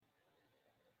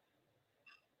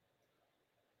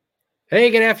Hey,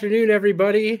 good afternoon,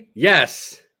 everybody.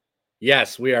 Yes,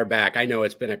 we are back. I know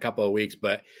it's been a couple of weeks,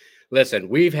 but listen,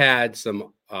 we've had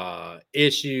some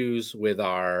issues with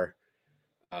our,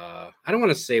 I don't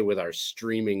want to say with our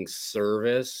streaming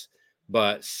service,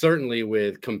 but certainly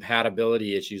with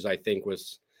compatibility issues, I think, with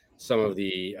some of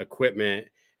the equipment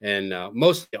and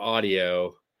mostly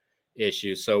audio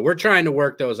issues. So we're trying to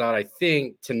work those out. I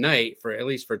think tonight, for at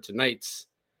least for tonight's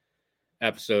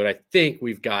episode, I think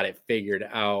we've got it figured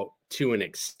out to an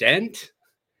extent.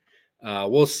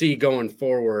 We'll see going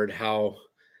forward how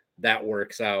that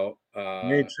works out.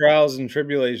 Many trials and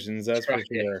tribulations, that's Try, for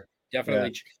sure. Yeah.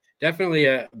 definitely,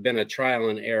 definitely been a trial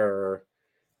and error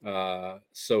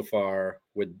so far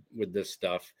with this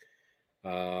stuff.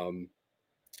 Um,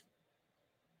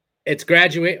 it's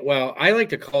graduate. Well, I like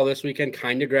to call this weekend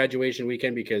kind of graduation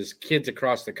weekend because kids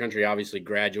across the country obviously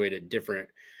graduate at different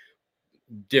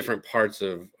parts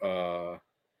of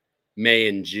May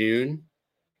and June.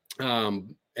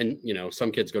 And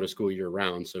some kids go to school year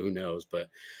round, so who knows? But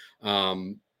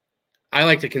um, I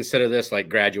like to consider this like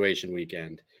graduation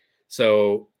weekend.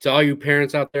 So to all you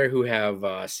parents out there who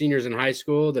have seniors in high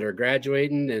school that are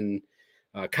graduating and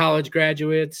college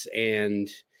graduates, and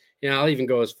I'll even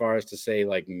go as far as to say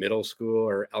like middle school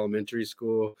or elementary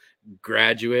school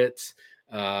graduates.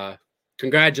 Uh,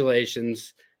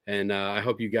 Congratulations, and I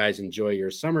hope you guys enjoy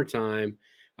your summertime.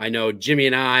 I know Jimmy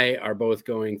and I are both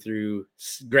going through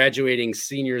graduating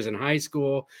seniors in high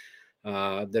school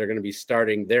that are going to be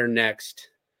starting their next.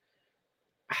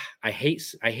 I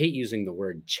hate using the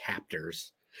word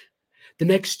chapters. The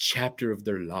next chapter of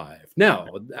their life.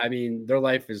 No, I mean their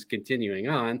life is continuing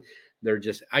on. They're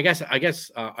just, I guess,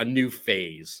 a new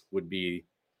phase would be,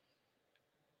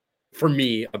 for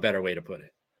me, a better way to put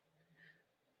it.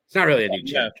 It's not really a new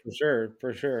Yeah, chapter.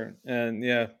 for sure. And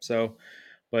yeah,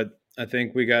 but I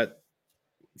think we got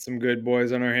some good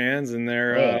boys on our hands and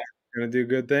they're Oh, going to do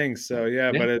good things. So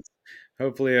yeah, yeah. but it's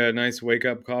hopefully a nice wake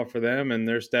up call for them and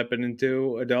they're stepping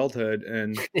into adulthood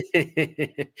and gonna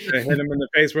hit them in the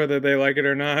face whether they like it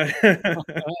or not.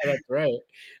 That's right.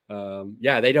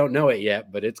 Yeah, they don't know it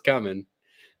yet, but it's coming.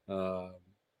 Um,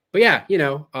 but yeah,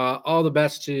 all the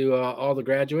best to all the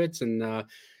graduates, and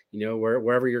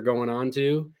wherever you're going on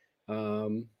to,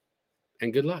 um,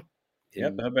 and good luck.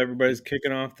 Yep, And hope everybody's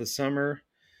kicking off the summer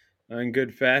in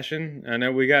good fashion. I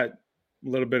know we got a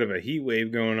little bit of a heat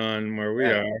wave going on where we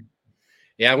yeah, are.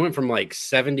 yeah, I went from like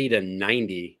 70 to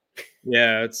 90.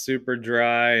 Yeah, it's super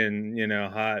dry and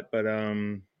hot, but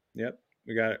yep,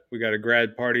 we got a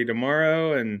grad party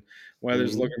tomorrow and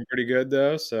weather's Mhm. looking pretty good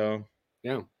though, so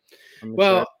Yeah. I'm excited.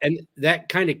 Well, and that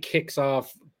kind of kicks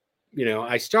off.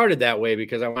 I started that way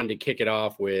because I wanted to kick it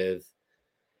off with,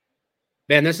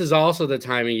 man, this is also the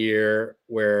time of year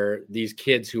where these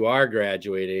kids who are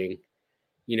graduating,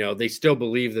 they still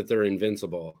believe that they're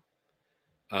invincible.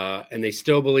 And they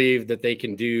still believe that they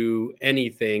can do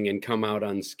anything and come out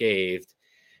unscathed.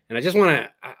 And I just want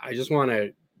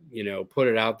to, put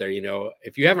it out there.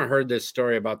 If you haven't heard this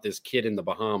story about this kid in the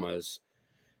Bahamas,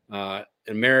 an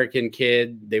American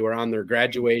kid, they were on their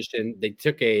graduation. They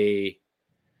took I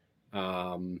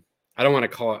don't want to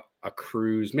call it a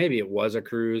cruise. Maybe it was a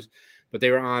cruise, but they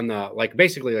were on like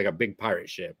basically like a big pirate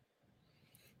ship.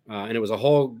 And it was a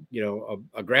whole,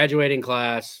 a graduating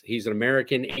class. He's an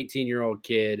American 18-year-old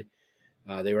kid.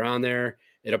 They were on there.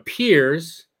 It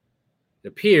appears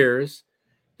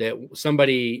that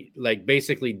somebody like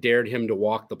basically dared him to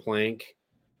walk the plank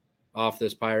off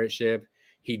this pirate ship.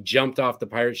 He jumped off the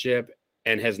pirate ship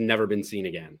and has never been seen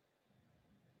again.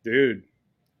 Dude,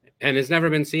 And has never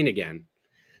been seen again.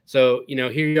 So,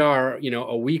 here you are,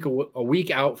 a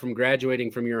week out from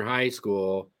graduating from your high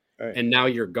school, right. and now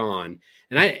you're gone.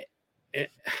 And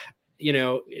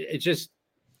it's just,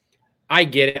 I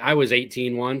get it. I was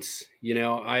 18 once.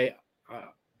 Uh,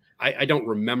 I don't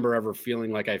remember ever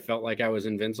feeling like I felt like I was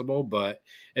invincible, but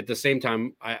at the same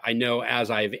time, I know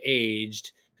as I've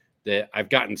aged that I've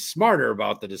gotten smarter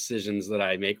about the decisions that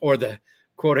I make, or the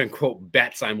quote unquote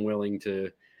bets I'm willing to.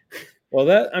 Well,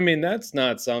 that's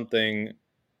not something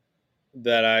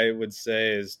that I would say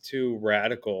is too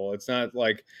radical. It's not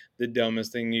like the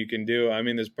dumbest thing you can do. I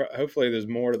mean, hopefully there's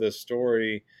more to this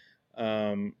story,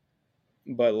 um,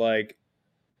 but like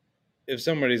if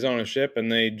somebody's on a ship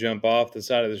and they jump off the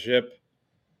side of the ship,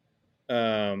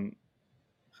 um,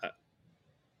 I,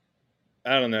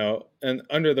 I don't know, and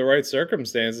under the right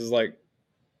circumstances, like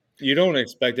you don't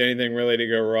expect anything really to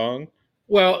go wrong.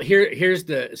 Well, here's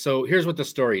what the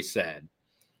story said.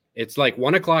 It's like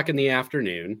 1 o'clock in the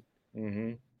afternoon.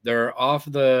 Hmm. They're off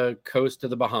the coast of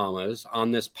the Bahamas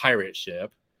on this pirate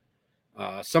ship.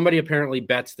 Somebody apparently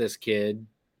bets this kid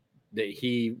that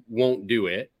he won't do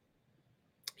it.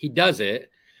 He does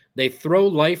it. They throw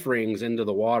life rings into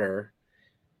the water.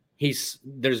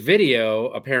 There's video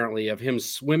apparently of him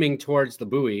swimming towards the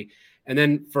buoy, and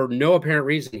then for no apparent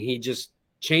reason, he just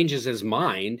changes his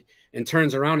mind and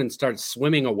turns around and starts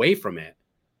swimming away from it.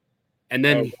 And Oh,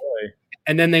 then really?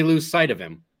 and then they lose sight of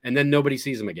him, and then nobody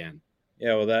sees him again.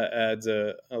 Yeah, well, that adds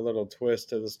a little twist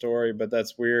to the story, but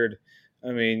that's weird. I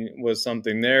mean, was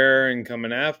something there and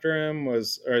coming after him? Or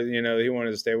he wanted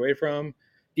to stay away from?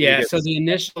 Did he Yeah. get? So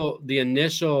the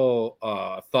initial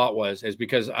thought is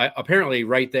because apparently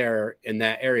right there in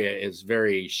that area is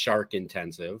very shark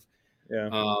intensive. Yeah,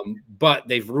 But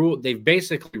they've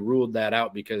basically ruled that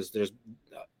out because there's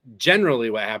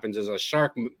generally what happens is a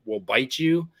shark will bite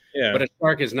you, yeah, but a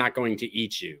shark is not going to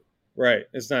eat you. right.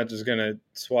 It's not just gonna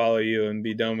swallow you and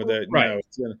be done with it. Right. No,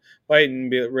 it's gonna bite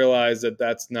and realize that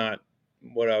that's not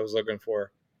what I was looking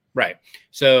for. Right.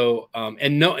 So,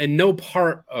 and no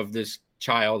part of this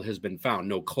child has been found.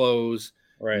 No clothes,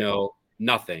 Right. no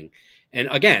nothing. And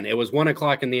again, it was 1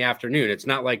 o'clock in the afternoon. It's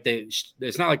not like the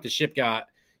ship got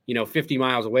 50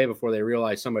 miles away before they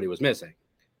realized somebody was missing.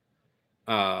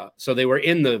 So they were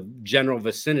in the general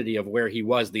vicinity of where he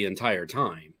was the entire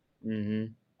time.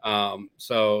 Mm-hmm.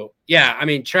 So yeah, I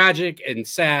mean, tragic and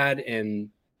sad and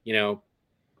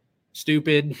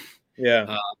stupid.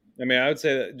 Yeah. I mean, I would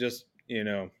say that just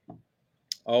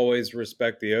always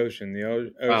respect the ocean. The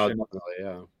ocean,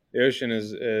 Yeah. the ocean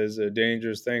is a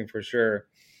dangerous thing for sure.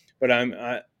 But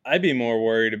I'd be more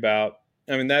worried about.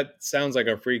 I mean, that sounds like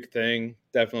a freak thing.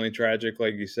 Definitely tragic,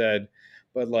 like you said.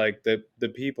 But like the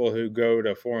people who go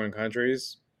to foreign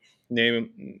countries,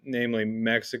 namely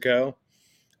Mexico,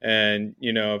 and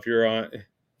if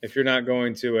you're not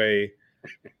going to a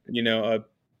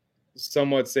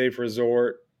somewhat safe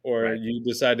resort, or Right. you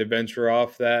decide to venture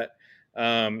off that,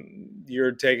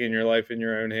 you're taking your life in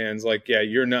your own hands. Like, yeah,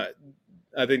 you're not.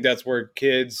 I think that's where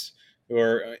kids who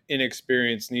are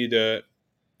inexperienced need to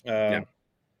Yeah.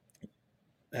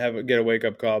 get a wake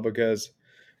up call, because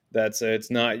it's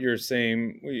not your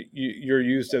same. You're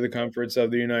used to the comforts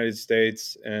of the United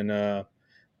States, and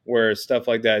where stuff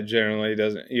like that generally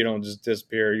doesn't. You don't just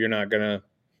disappear. You're not gonna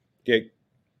get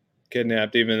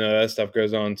kidnapped, even though that stuff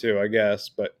goes on too, I guess,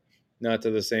 but not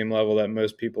to the same level that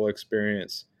most people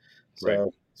experience. Right.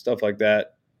 So stuff like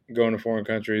that, going to foreign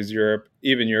countries,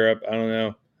 even Europe, I don't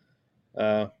know,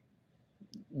 uh,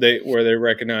 where they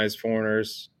recognize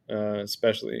foreigners,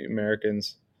 especially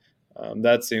Americans.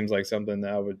 That seems like something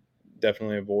that I would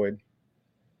definitely avoid.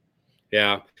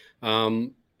 Yeah.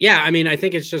 Yeah. I mean, I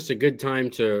think it's just a good time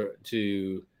even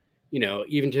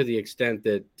to the extent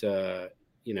that,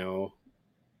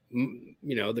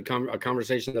 a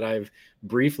conversation that I've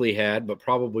briefly had, but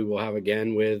probably will have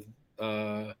again with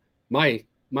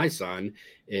my son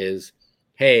is,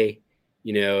 hey,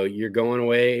 you're going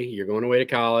away to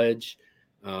college,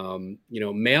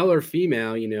 male or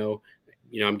female,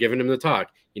 I'm giving him the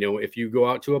talk. If you go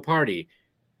out to a party,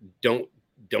 don't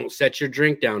set your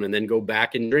drink down and then go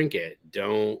back and drink it.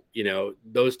 Don't,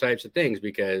 those types of things,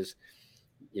 because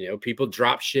people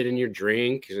drop shit in your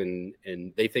drink and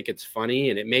they think it's funny,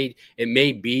 and it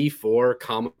may be for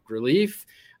comic relief.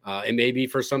 It may be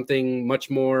for something much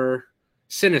more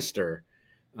sinister.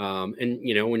 And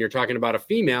when you're talking about a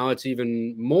female, it's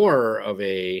even more of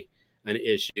an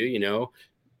issue.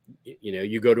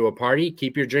 You go to a party,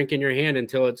 keep your drink in your hand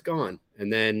until it's gone,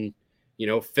 and then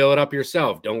fill it up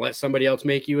yourself. Don't let somebody else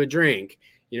make you a drink.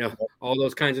 All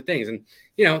those kinds of things. And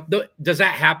does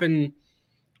that happen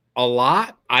a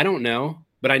lot? I don't know,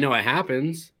 but I know it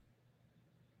happens.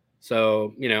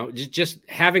 So, just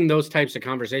having those types of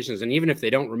conversations, and even if they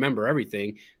don't remember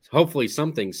everything, hopefully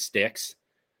something sticks.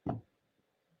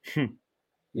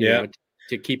 Yeah.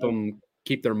 To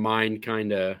keep their mind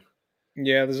kind of.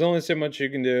 Yeah, there's only so much you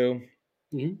can do,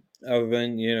 Mhm. other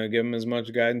than give them as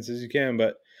much guidance as you can.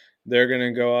 But they're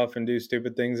gonna go off and do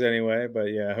stupid things anyway. But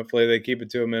yeah, hopefully they keep it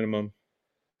to a minimum.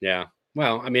 Yeah.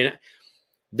 Well, I mean,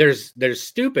 there's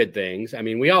stupid things. I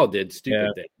mean, we all did Yeah,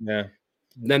 stupid things. yeah.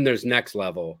 Then there's next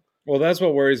level. Well, that's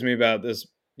what worries me about this,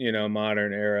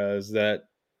 modern era, is that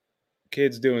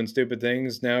kids doing stupid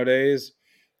things nowadays.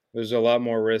 There's a lot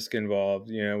more risk involved,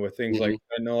 with things like Mhm.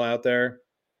 fentanyl out there.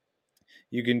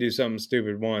 You can do something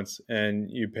stupid once and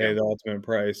you pay Yeah, the ultimate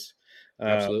price,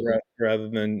 absolutely. rather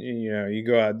than you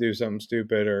go out and do something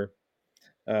stupid, or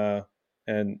uh,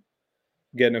 and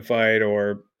get in a fight,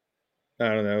 or I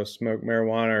don't know, smoke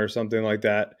marijuana or something like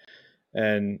that,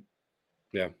 and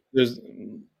Yeah. there's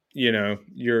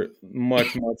you're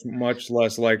much much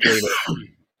less likely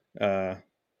to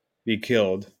be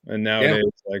killed. And Yeah.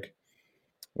 nowadays, like,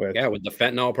 with Yeah, with the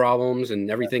fentanyl problems and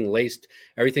everything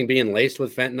being laced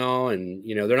with fentanyl, and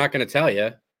they're not going to tell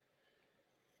you.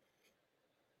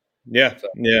 Yeah, So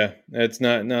yeah, it's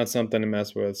not something to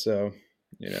mess with. So,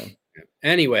 you know,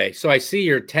 anyway, so I see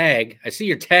your tag. I see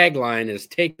your tagline is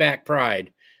 "Take Back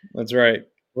Pride." that's right.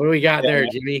 What do we got Yeah, there,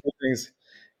 Jimmy? things.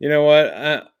 You know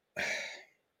what?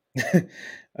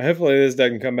 Hopefully this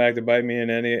doesn't come back to bite me in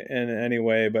any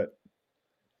way, but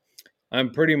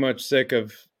I'm pretty much sick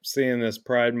of seeing this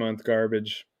Pride Month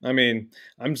garbage. I mean,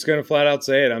 I'm just gonna flat out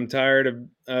say it. I'm tired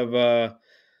of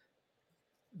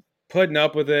putting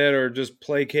up with it or just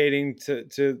placating to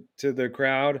the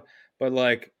crowd. But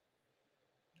like,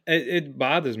 it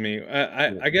bothers me.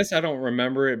 I guess I don't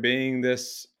remember it being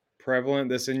this prevalent,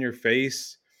 this in your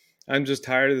face. I'm just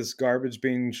tired of this garbage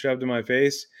being shoved in my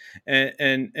face.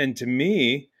 And to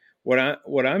me, what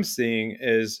I'm seeing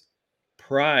is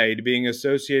pride being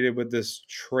associated with this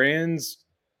transgender,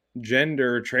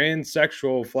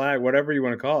 transsexual flag, whatever you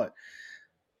want to call it.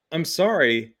 I'm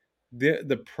sorry.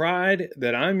 The pride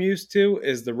that I'm used to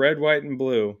is the red, white, and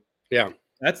blue. Yeah.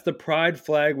 That's the pride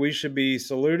flag we should be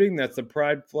saluting. That's the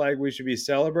pride flag we should be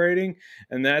celebrating,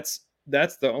 and that's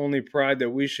the only pride that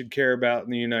we should care about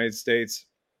in the United States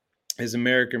is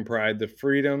American pride, the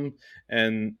freedom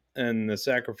and the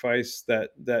sacrifice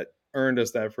that earned us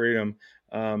that freedom.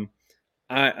 Um,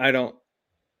 I don't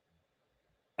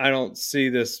see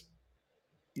this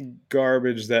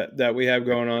garbage that we have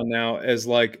going on now as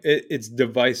like it's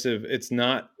divisive. It's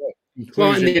not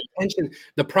Well, and inclusion. the intention,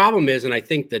 the problem is, and I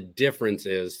think the difference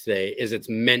is, say, is it's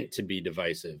meant to be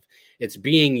divisive. It's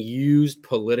being used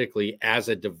politically as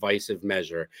a divisive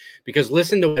measure. Because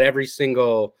listen to what every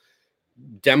single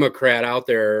Democrat out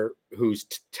there who's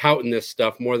touting this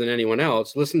stuff more than anyone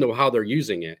else, listen to how they're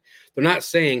using it. They're not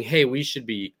saying, hey, we should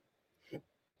be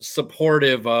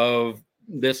supportive of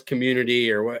this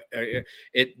community or what.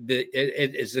 It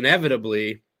is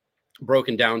inevitably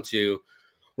broken down to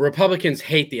Republicans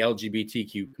hate the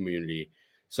LGBTQ community.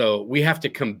 So we have to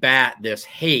combat this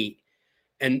hate.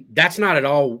 And that's not at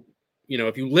all,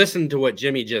 if you listen to what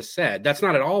Jimmy just said, that's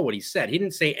not at all what he said. He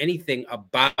didn't say anything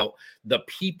about the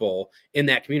people in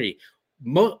that community.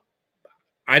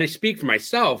 I speak for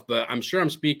myself, but I'm sure I'm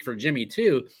speaking for Jimmy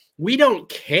too. We don't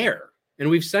care. And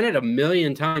we've said it a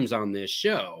million times on this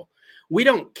show. We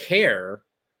don't care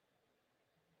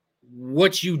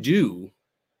what you do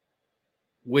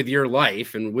with your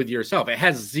life and with yourself. It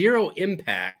has zero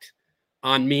impact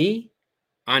on me,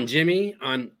 on Jimmy,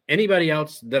 on anybody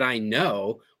else that I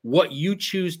know, what you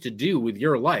choose to do with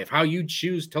your life, how you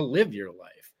choose to live your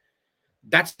life.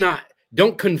 That's not,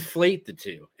 don't conflate the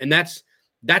two. And that's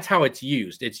how it's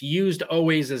used. It's used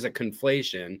always as a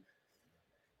conflation.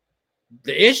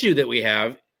 The issue that we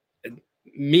have,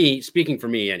 me speaking for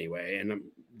me anyway, and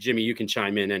Jimmy, you can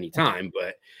chime in anytime,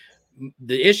 but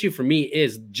the issue for me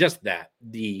is just that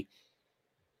the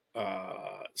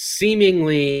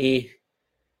seemingly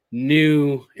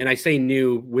new, and I say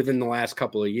new within the last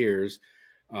couple of years,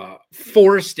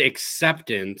 forced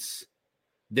acceptance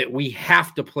that we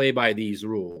have to play by these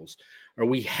rules or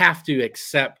we have to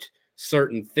accept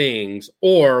certain things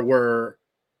or we're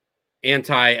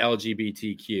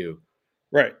anti-LGBTQ.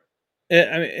 Right. I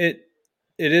mean,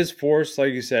 it is forced,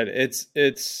 like you said.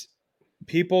 It's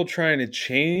people trying to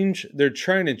change. They're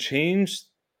trying to change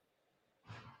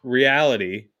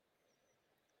reality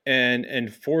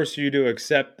and force you to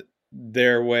accept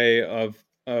their way of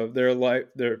their life,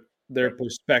 their Right.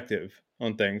 perspective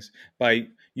on things by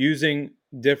using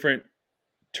different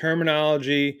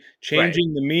terminology, Right.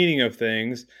 changing the meaning of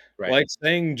things, Right. like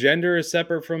saying gender is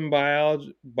separate from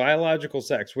biological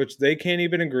sex, which they can't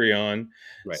even agree on.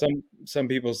 Right. Some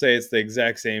people say it's the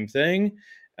exact same thing.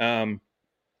 Um,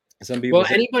 some people Well,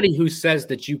 say, anybody who says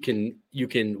that you can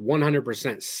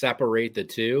 100% separate the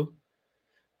two,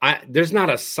 there's not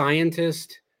a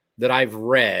scientist that I've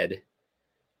read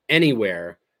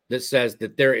anywhere that says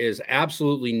that there is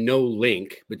absolutely no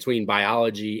link between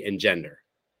biology and gender.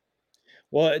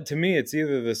 well, to me, it's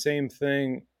either the same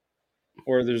thing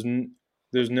or there's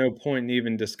no point in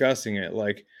even discussing it.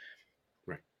 Like,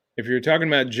 Right. if you're talking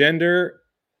about gender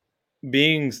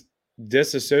being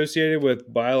disassociated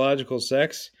with biological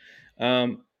sex,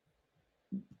 um,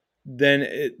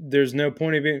 then there's no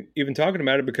point of even talking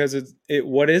about it because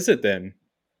what is it then?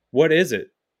 What is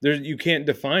it? You can't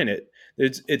define it.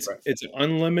 Right. It's an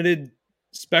unlimited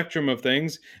spectrum of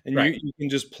things, and Right. you can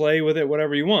just play with it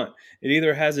whatever you want. It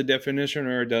either has a definition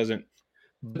or it doesn't,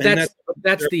 But and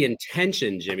that's the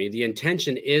intention, Jimmy. The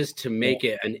intention is to make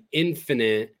it an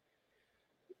infinite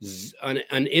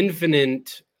an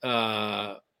infinite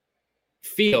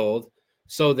field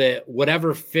so that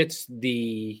whatever fits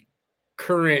the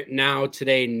current now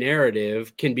today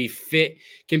narrative can be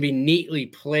neatly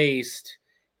placed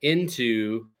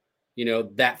into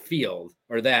that field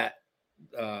or that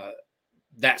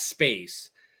space.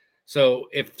 So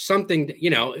if something,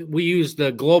 we use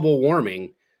the global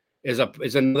warming is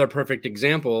another perfect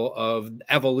example of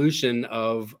evolution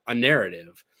of a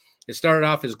narrative. It started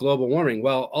off as global warming.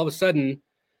 Well, all of a sudden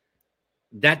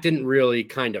that didn't really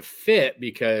kind of fit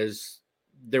because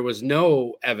there was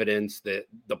no evidence that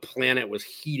the planet was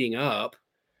heating up,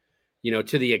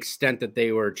 to the extent that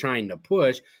they were trying to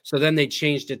push. So then they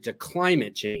changed it to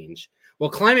climate change. Well,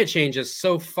 climate change is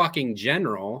so fucking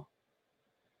general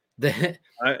that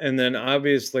and then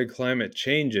obviously climate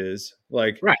changes.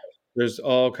 Like, right. There's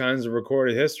all kinds of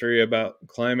recorded history about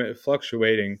climate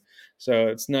fluctuating. So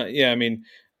it's not, yeah, I mean,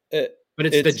 but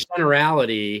it's the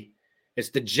generality. It's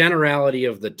the generality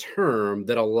of the term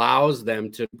that allows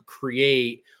them to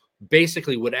create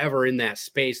basically whatever in that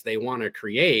space they want to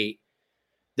create.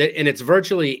 And it's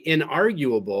virtually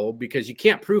inarguable because you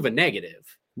can't prove a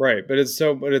negative. Right, but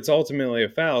it's ultimately a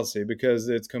fallacy because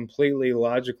it's completely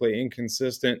logically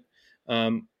inconsistent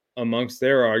amongst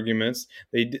their arguments.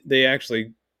 They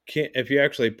actually can't. If you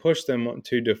actually push them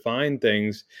to define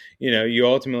things, you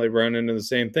ultimately run into the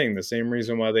same thing. The same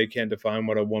reason why they can't define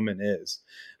what a woman is.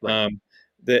 Right.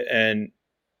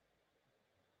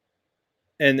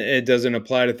 And it doesn't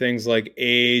apply to things like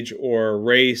age or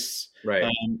race.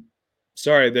 Right.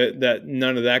 Sorry, that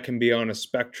none of that can be on a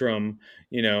spectrum.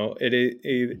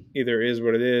 It either is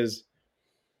what it is.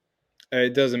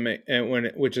 It doesn't make, and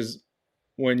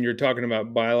when you're talking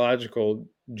about biological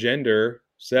gender,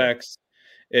 sex,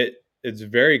 it's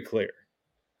very clear.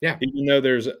 Yeah. Even though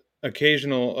there's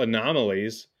occasional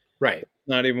anomalies, right.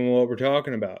 Not even what we're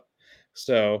talking about.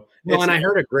 So, well, and I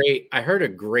heard a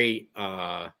great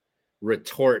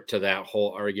retort to that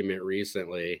whole argument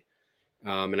recently.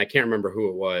 And I can't remember who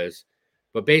it was,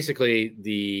 but basically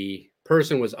the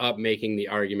person was up making the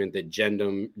argument that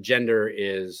gender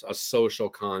is a social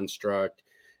construct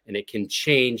and it can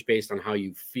change based on how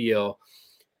you feel.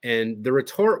 And the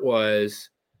retort was,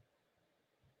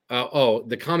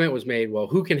 the comment was made, well,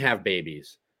 who can have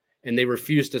babies? And they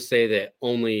refused to say that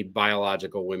only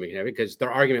biological women can have it because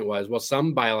their argument was, well,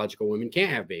 some biological women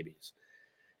can't have babies.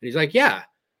 And he's like, yeah,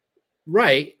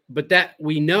 right. But that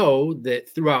we know that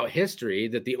throughout history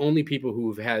that the only people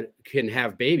who can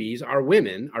have babies are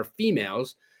women, are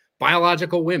females,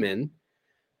 biological women.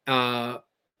 And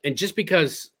just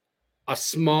because a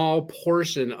small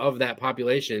portion of that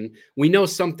population, we know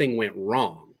something went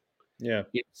wrong. Yeah.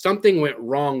 Something went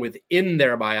wrong within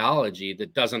their biology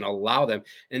that doesn't allow them.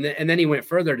 And then he went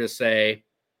further to say,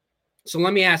 so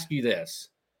let me ask you this.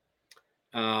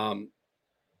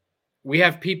 We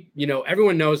have people,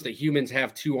 everyone knows that humans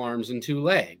have 2 arms and 2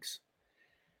 legs.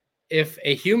 If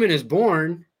a human is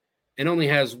born and only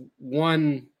has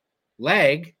 1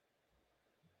 leg,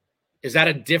 is that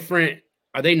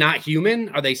are they not human?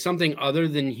 Are they something other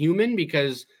than human?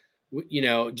 Because,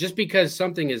 just because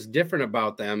something is different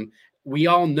about them, we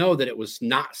all know that it was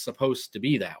not supposed to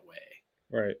be that way.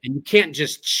 Right. And you can't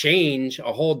just change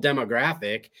a whole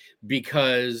demographic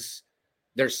because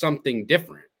there's something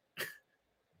different.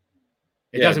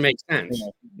 It doesn't make sense.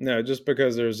 No, just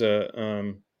because there's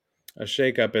a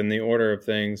shakeup in the order of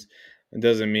things, it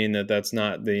doesn't mean that that's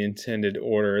not the intended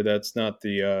order. That's not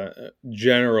the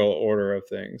general order of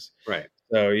things. Right.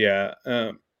 So yeah,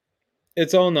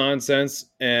 it's all nonsense,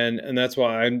 and that's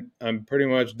why I'm pretty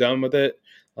much done with it.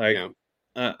 Like,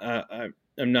 I'm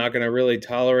not going to really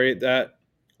tolerate that.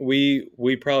 We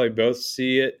probably both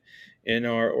see it in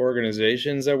our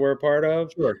organizations that we're a part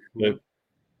of. Sure. But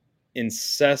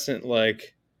incessant,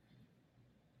 like,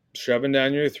 shoving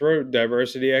down your throat,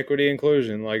 diversity, equity,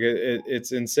 inclusion. Like,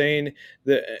 it's insane.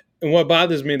 And what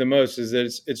bothers me the most is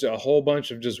that it's a whole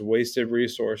bunch of just wasted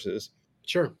resources.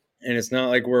 Sure. And it's not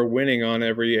like we're winning on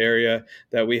every area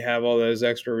that we have all those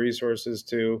extra resources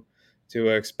to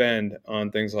expend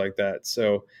on things like that.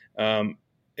 So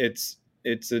it's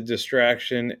a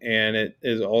distraction, and it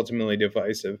is ultimately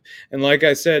divisive. And like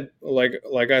I said,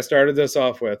 like I started this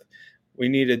off with, we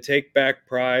need to take back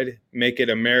pride, make it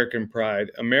American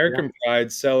pride. American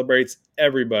pride celebrates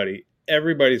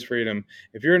everybody's freedom.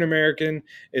 If you're an American,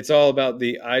 it's all about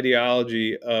the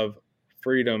ideology of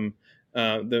freedom,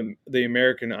 the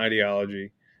American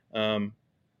ideology, and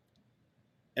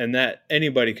that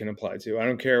anybody can apply to. I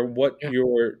don't care what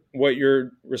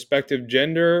your respective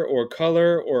gender or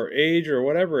color or age or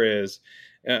whatever is.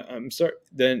 I'm sorry.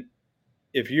 Then,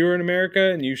 if you're in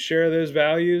America and you share those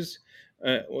values,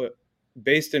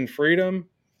 based in freedom,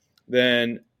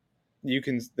 then you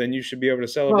should be able to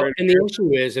celebrate. Well, and the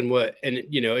issue is,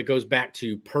 it goes back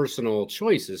to personal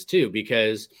choices too,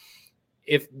 because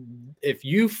if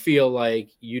you feel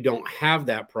like you don't have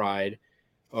that pride,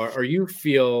 or you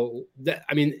feel that,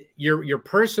 I mean, you're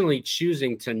personally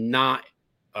choosing to not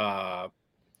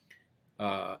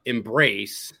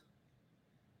embrace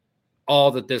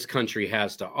all that this country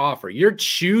has to offer. You're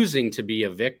choosing to be a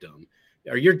victim,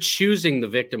 or you're choosing the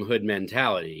victimhood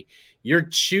mentality. You're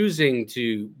choosing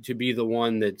to be the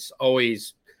one that's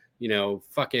always,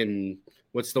 fucking,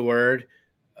 what's the word?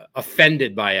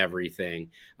 Offended by everything.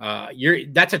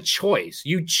 That's a choice.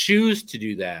 You choose to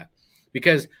do that,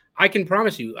 because I can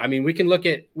promise you, I mean, we can look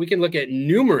at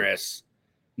numerous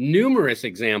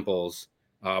examples.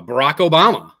 Barack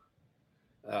Obama,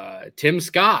 Tim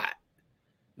Scott,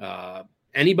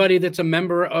 anybody that's a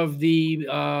member of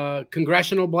the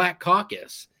Congressional Black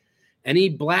Caucus, any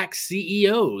black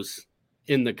CEOs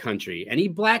in the country, any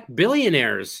black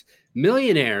billionaires,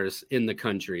 millionaires in the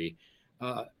country.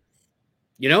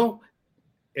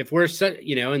 If we're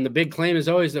and the big claim is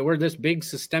always that we're this big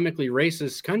systemically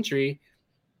racist country,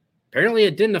 apparently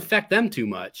it didn't affect them too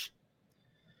much.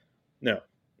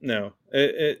 No,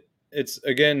 it's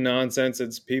again nonsense.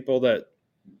 It's people that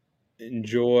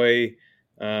enjoy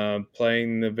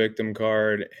playing the victim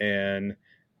card and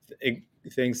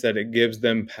thinks that it gives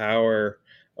them power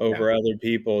over other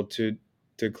people to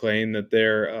claim that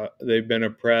they've been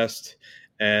oppressed,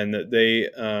 and that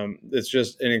it's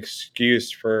just an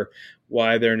excuse for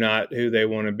why they're not who they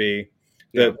want to be.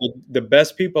 The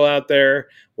best people out there,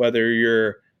 whether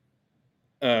you're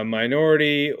a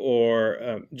minority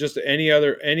or just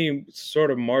any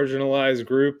sort of marginalized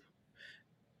group,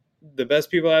 the best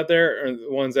people out there are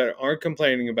the ones that aren't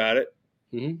complaining about it.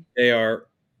 Mm-hmm. They are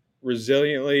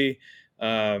resiliently,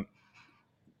 I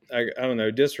don't know,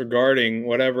 disregarding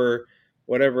whatever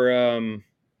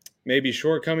maybe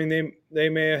shortcoming they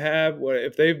may have.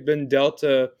 If they've been dealt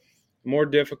a more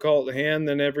difficult hand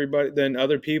than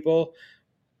other people,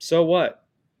 so what?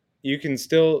 You can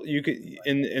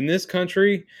in this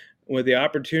country, with the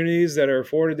opportunities that are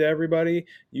afforded to everybody,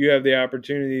 you have the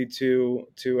opportunity to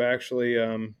actually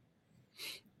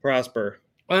prosper.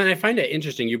 Well, and I find it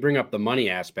interesting. You bring up the money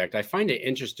aspect. I find it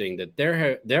interesting that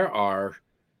there are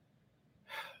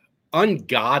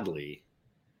ungodly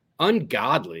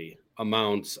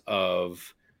amounts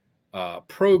of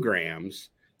programs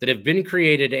that have been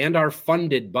created and are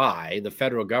funded by the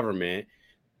federal government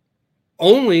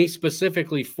only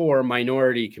specifically for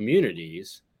minority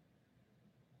communities.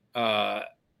 And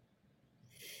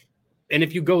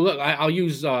if you go look, I'll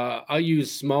use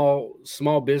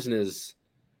small business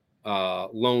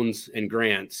loans and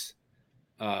grants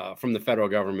from the federal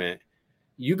government.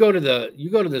 You go to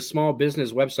the small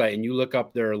business website and you look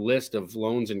up their list of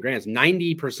loans and grants.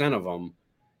 90% of them,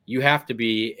 you have to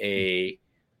be a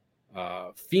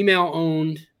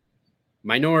female-owned,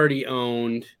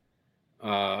 minority-owned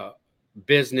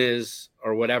business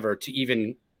or whatever to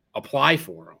even apply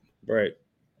for them. Right.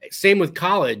 Same with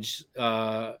college.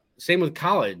 There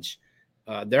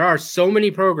are so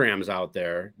many programs out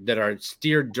there that are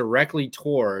steered directly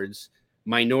towards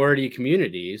minority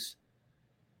communities.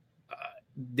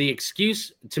 The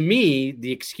excuse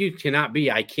cannot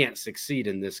be I can't succeed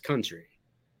in this country.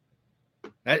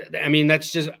 I mean,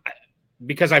 that's just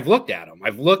because I've looked at them.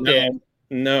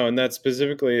 No, and that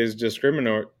specifically is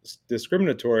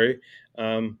discriminatory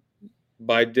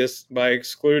by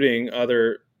excluding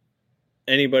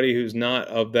anybody who's not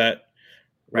of that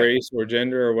race or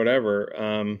gender or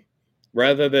whatever,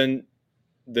 rather than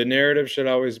the narrative should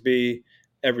always be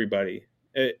everybody,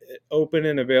 open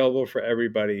and available for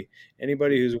everybody.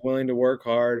 Anybody who's willing to work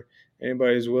hard,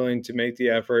 anybody who's willing to make the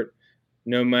effort,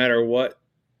 no matter what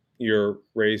your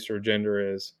race or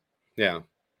gender is. Yeah.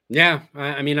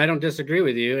 I mean, I don't disagree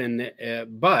with you,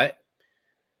 but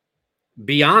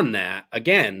beyond that,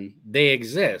 again, they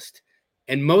exist,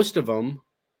 and most of them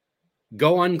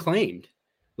go unclaimed.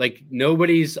 Like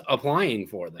nobody's applying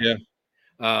for them.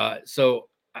 Yeah. So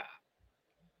I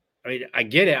mean, I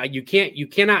get it. You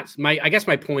cannot. I guess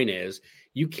my point is,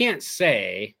 you can't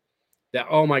say that,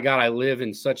 oh my God, I live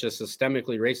in such a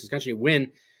systemically racist country,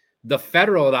 when the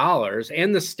federal dollars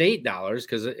and the state dollars,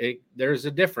 because there's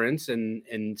a difference,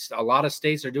 and a lot of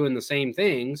states are doing the same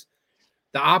things.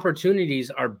 The opportunities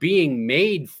are being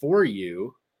made for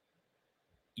you.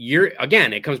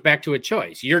 Again, it comes back to a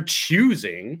choice. You're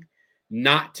choosing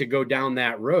not to go down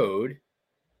that road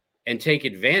and take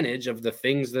advantage of the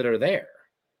things that are there.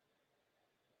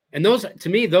 And those, to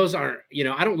me, those aren't,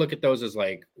 I don't look at those as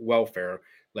like welfare.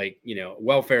 Like,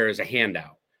 welfare is a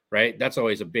handout, right? That's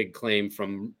always a big claim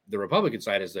from the Republican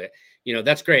side, is that,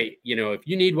 that's great. If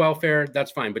you need welfare,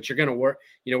 that's fine, but you're going to work.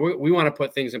 We want to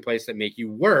put things in place that make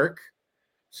you work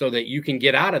so that you can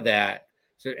get out of that.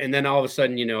 So, and then all of a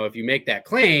sudden, if you make that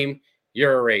claim,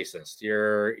 you're a racist.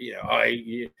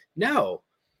 No.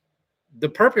 The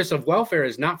purpose of welfare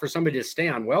is not for somebody to stay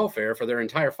on welfare for their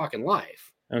entire fucking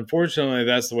life. Unfortunately,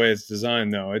 that's the way it's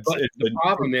designed, though. But the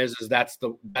problem is that's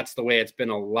the way it's been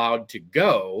allowed to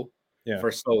go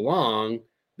for so long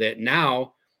that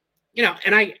now,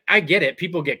 and I get it.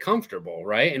 People get comfortable,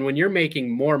 right? And when you're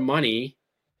making more money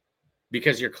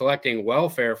because you're collecting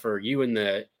welfare for you and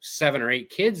the 7 or 8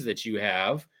 kids that you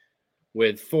have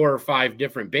with 4 or 5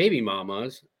 different baby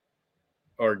mamas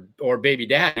or baby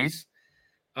daddies,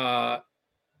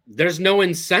 there's no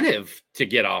incentive to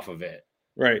get off of it.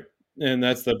 Right. And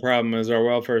that's the problem, is our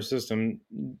welfare system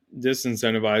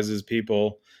disincentivizes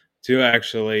people to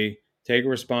actually take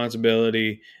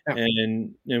responsibility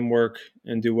and work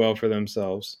and do well for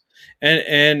themselves.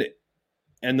 And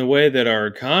the way that our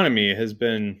economy has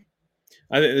been,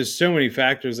 I think there's so many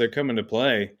factors that come into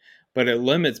play, but it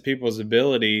limits people's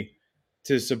ability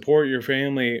to support your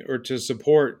family or to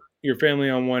support your family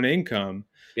on one income.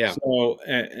 Yeah.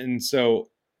 So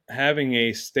having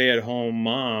a stay-at-home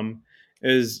mom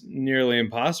is nearly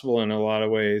impossible in a lot of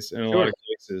ways, in a lot of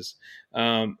cases.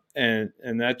 And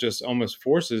that just almost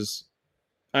forces,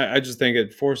 I just think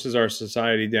it forces our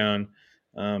society down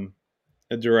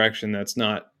a direction that's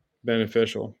not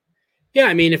beneficial. Yeah.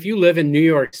 I mean, if you live in New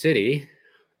York City,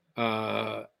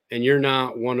 and you're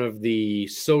not one of the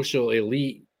social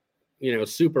elite,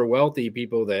 super wealthy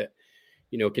people that,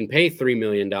 can pay $3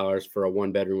 million for a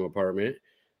 1-bedroom apartment,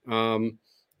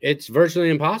 it's virtually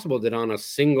impossible that on a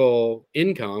single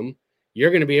income, you're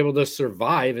going to be able to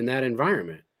survive in that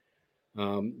environment.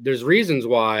 There's reasons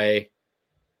why,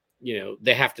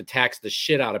 they have to tax the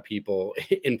shit out of people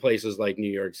in places like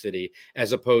New York City,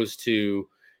 as opposed to,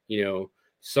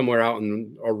 somewhere out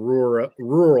in a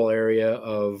rural area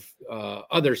of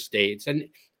other states, and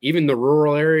even the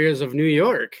rural areas of New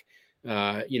York.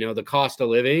 The cost of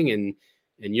living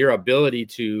and your ability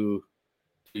to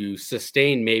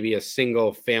sustain maybe a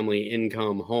single family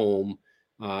income home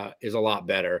is a lot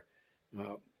better.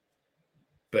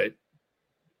 But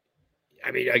I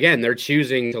mean, again, they're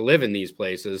choosing to live in these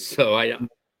places, so I don't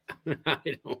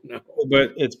know.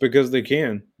 But it's because they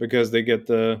can, because they get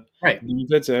the right.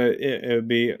 benefits. It would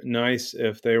be nice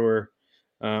if they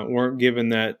weren't given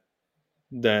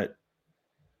that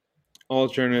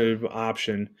alternative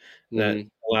option that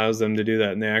allows them to do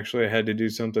that, and they actually had to do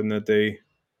something that they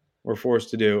were forced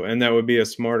to do, and that would be a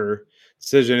smarter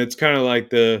decision. It's kind of like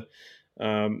the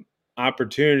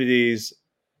opportunities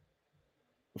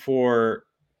for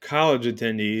college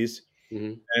attendees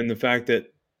and the fact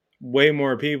that way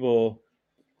more people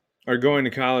are going to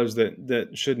college that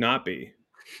should not be.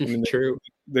 I mean, true.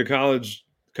 The college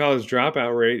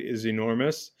dropout rate is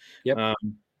enormous. Yep.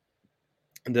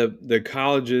 The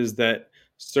colleges that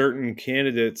certain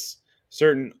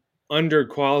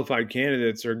underqualified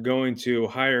candidates are going to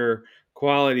higher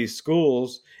quality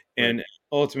schools and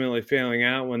ultimately failing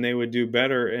out when they would do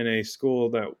better in a school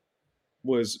that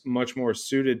was much more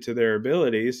suited to their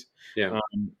abilities.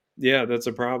 That's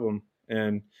a problem.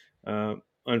 And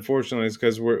unfortunately, it's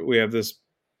because we have this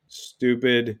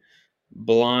stupid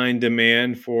blind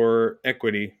demand for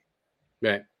equity.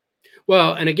 Right.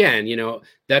 Well, and again,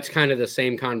 that's kind of the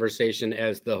same conversation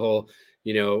as the whole,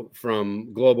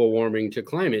 from global warming to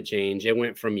climate change. It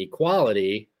went from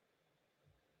equality,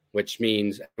 which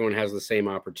means everyone has the same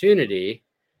opportunity,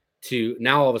 to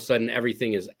now all of a sudden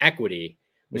everything is equity,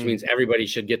 which means everybody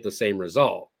should get the same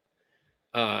result.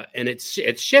 And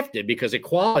it's shifted because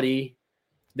equality,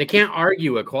 they can't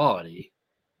argue equality.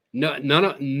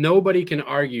 Nobody can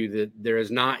argue that there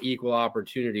is not equal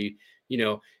opportunity.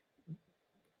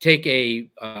 Take a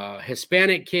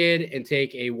Hispanic kid and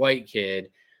take a white kid,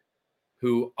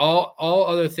 who all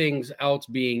other things else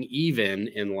being even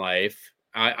in life,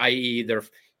 i.e.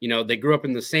 they grew up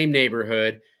in the same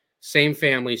neighborhood, same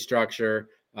family structure,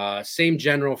 same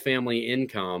general family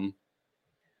income.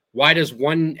 Why does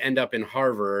one end up in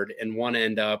Harvard and one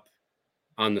end up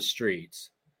on the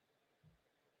streets?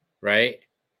 Right?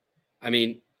 I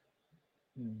mean,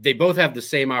 they both have the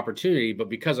same opportunity, but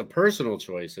because of personal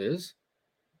choices,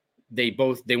 they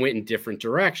went in different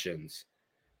directions.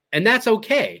 And that's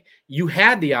okay. You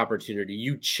had the opportunity.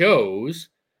 You chose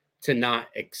to not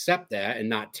accept that and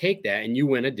not take that, and you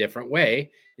went a different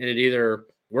way. And it either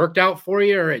worked out for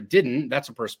you or it didn't. That's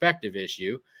a perspective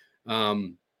issue.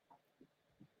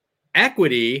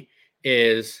 Equity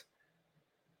is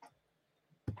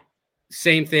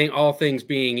same thing, all things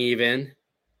being even.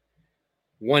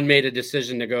 One made a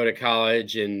decision to go to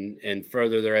college and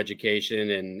further their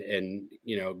education and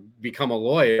become a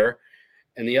lawyer,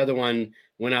 and the other one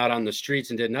went out on the streets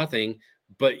and did nothing.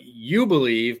 But you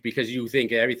believe, because you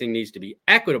think everything needs to be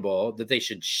equitable, that they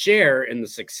should share in the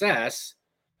success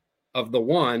of the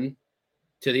one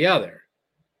to the other.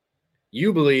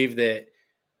 You believe that,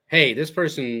 hey, this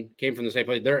person came from the same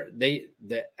place.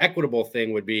 The equitable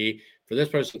thing would be for this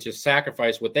person to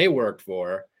sacrifice what they worked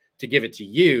for to give it to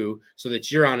you, so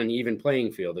that you're on an even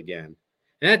playing field again.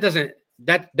 And that's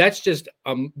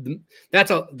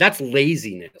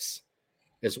laziness.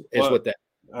 Is what that.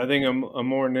 I think a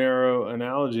more narrow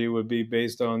analogy would be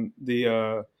based on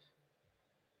the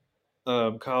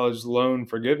college loan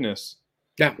forgiveness.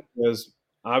 Yeah. Because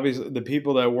obviously the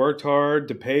people that worked hard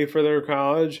to pay for their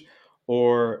college,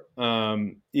 or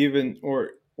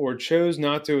chose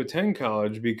not to attend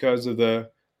college because of the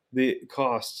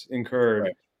costs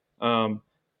incurred. Right.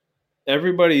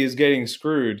 Everybody is getting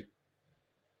screwed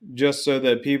just so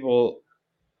that people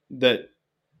that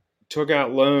took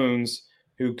out loans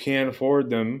who can't afford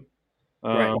them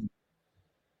Right.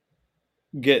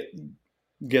 get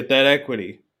that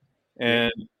equity.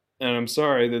 And I'm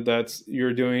sorry that's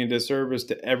you're doing a disservice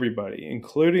to everybody,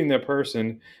 including the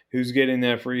person who's getting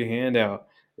that free handout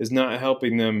is not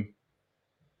helping them,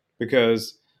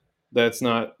 because that's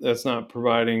not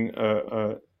providing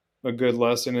a good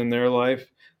lesson in their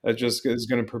life. That just is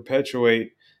going to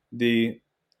perpetuate the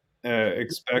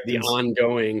the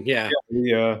ongoing,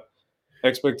 the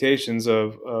expectations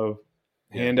of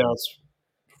handouts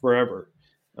forever.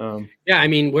 I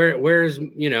mean, where's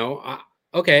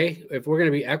okay, if we're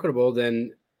going to be equitable,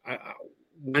 then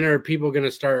when are people going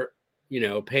to start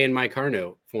paying my car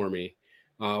note for me?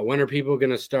 When are people going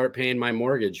to start paying my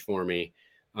mortgage for me?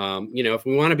 If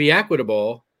we want to be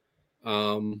equitable,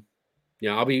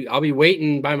 I'll be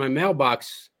waiting by my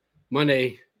mailbox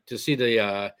Monday to see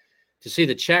the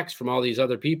checks from all these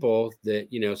other people that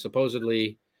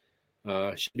supposedly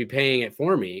should be paying it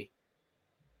for me.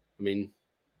 I mean,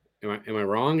 am I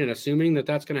wrong in assuming that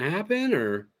that's going to happen,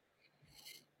 or?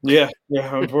 Yeah,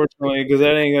 unfortunately, because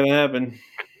that ain't going to happen.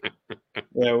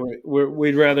 Yeah,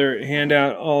 we'd rather hand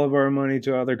out all of our money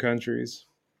to other countries.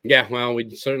 Yeah, well,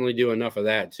 we certainly do enough of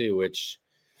that too, which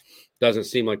doesn't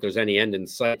seem like there's any end in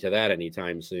sight to that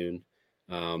anytime soon.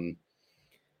 I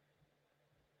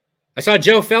saw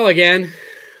Joe Fell again.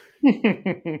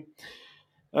 Yeah,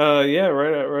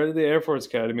 right at the Air Force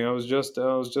Academy. I was just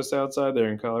outside there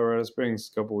in Colorado Springs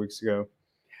a couple weeks ago.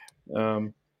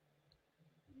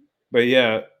 But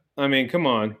yeah, I mean, come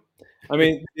on. I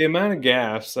mean, the amount of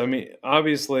gaffes. I mean,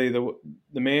 obviously the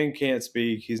man can't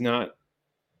speak. He's not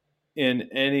in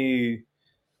any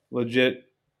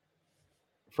legit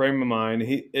frame of mind.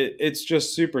 It's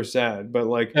just super sad. But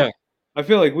like, Yeah. I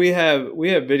feel like we have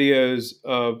videos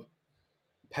of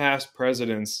past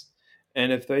presidents,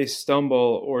 and if they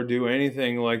stumble or do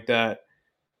anything like that,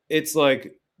 it's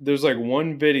like there's like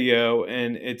one video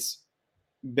and it's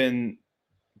been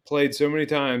played so many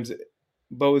times.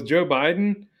 But with Joe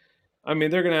Biden, I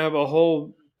mean, they're going to have a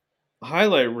whole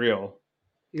highlight reel.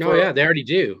 No, yeah, they already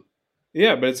do.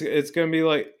 Yeah, but it's going to be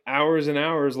like hours and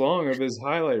hours long of his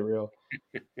highlight reel.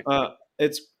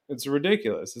 It's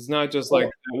ridiculous. It's not just like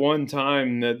one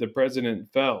time that the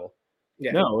president fell.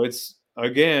 Yeah. No, it's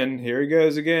again. Here he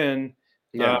goes again.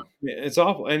 Yeah, it's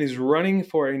awful, and he's running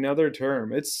for another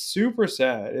term. It's super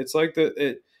sad. It's like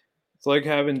it's like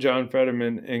having John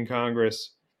Fetterman in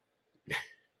Congress.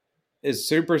 It's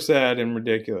super sad and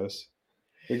ridiculous.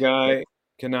 The guy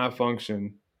cannot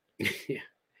function.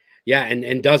 Yeah,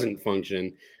 and doesn't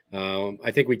function.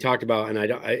 I think we talked about, and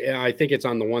I think it's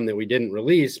on the one that we didn't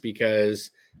release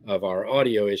because of our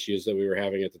audio issues that we were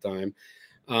having at the time.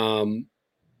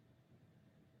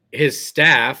 His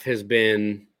staff has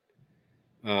been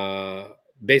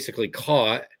basically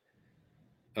caught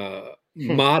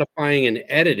modifying and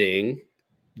editing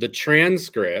the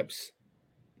transcripts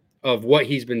of what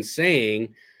he's been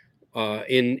saying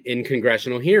in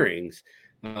congressional hearings.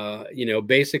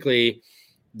 Basically,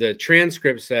 the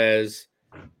transcript says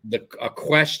a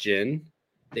question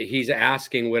that he's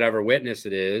asking whatever witness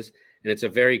it is, and it's a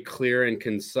very clear and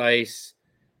concise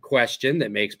question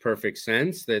that makes perfect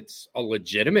sense. That's a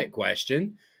legitimate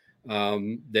question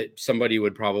that somebody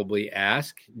would probably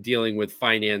ask, dealing with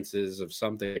finances of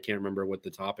something. I can't remember what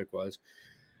the topic was.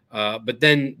 But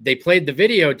then they played the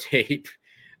videotape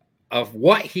of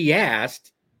what he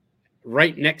asked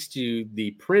right next to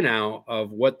the printout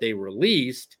of what they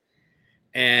released.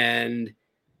 And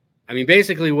I mean,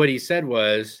 basically what he said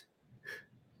was,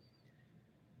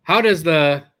 how does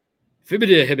the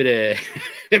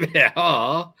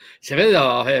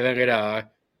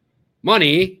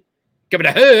money,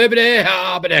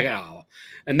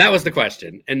 and that was the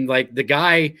question. And like the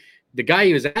guy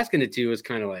he was asking it to was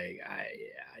kind of like,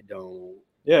 I don't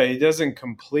Yeah, he doesn't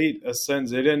complete a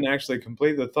sentence. He didn't actually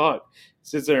complete the thought. He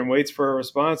sits there and waits for a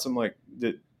response. I'm like,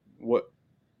 what?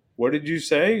 What did you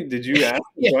say? Did you ask a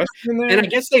Yeah. question And there?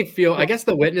 I guess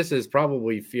the witnesses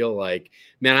probably feel like,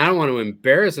 man, I don't want to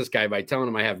embarrass this guy by telling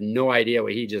him I have no idea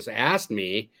what he just asked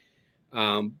me.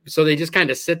 So they just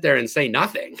kind of sit there and say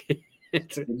nothing.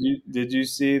 Did you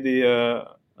see the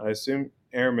I assume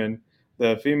airman,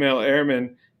 the female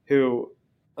airman who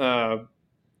uh,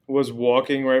 was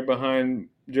walking right behind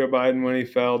Joe Biden when he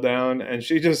fell down, and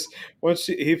she just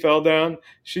he fell down,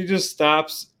 she just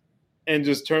stops and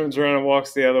just turns around and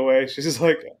walks the other way. She's just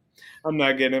like, I'm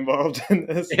not getting involved in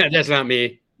this. Yeah, that's not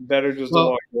me. Better just to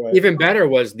Well, walk away. even better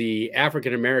was the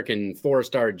African American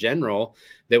 4-star general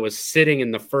that was sitting in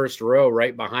the first row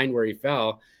right behind where he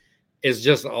fell, is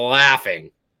just laughing.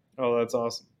 Oh, that's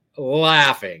awesome.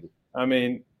 Laughing. I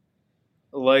mean,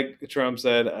 like Trump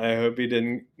said, I hope he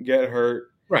didn't get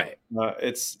hurt. Right.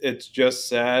 It's just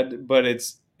sad, but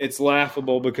it's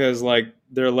laughable because like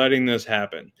they're letting this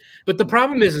happen. But the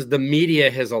problem is the media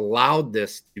has allowed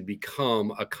this to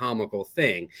become a comical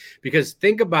thing, because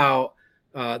think about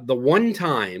the one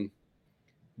time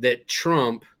that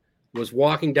Trump was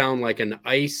walking down like an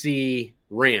icy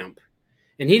ramp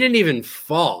and he didn't even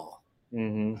fall.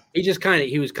 Mm-hmm.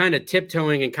 He was kind of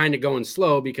tiptoeing and kind of going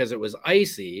slow because it was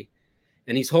icy,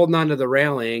 and he's holding onto the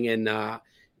railing, and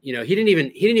he didn't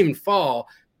even fall.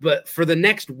 But for the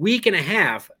next week and a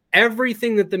half,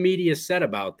 everything that the media said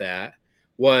about that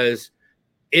was,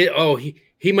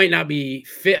 he might not be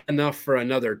fit enough for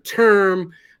another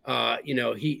term.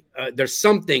 There's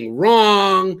something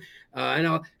wrong.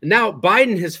 And now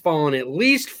Biden has fallen at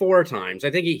least 4 times.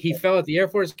 I think he fell at the Air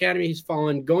Force Academy. He's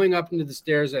fallen going up into the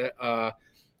stairs at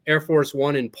Air Force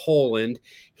One in Poland.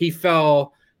 He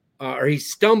fell, or he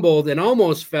stumbled and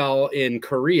almost fell in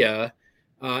Korea.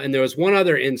 And there was one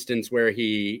other instance where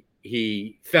he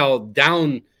fell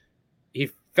down. He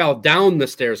fell down the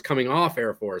stairs coming off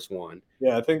Air Force One.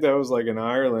 Yeah, I think that was like in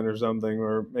Ireland or something,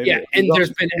 or maybe. Yeah, and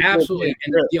there's been absolutely,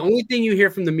 and the only thing you hear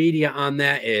from the media on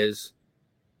that is,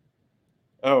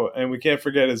 oh, and we can't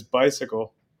forget his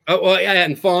bicycle. Oh, well, yeah,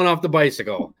 and falling off the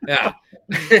bicycle. Yeah.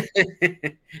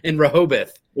 In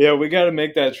Rehoboth. Yeah, we got to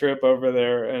make that trip over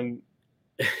there and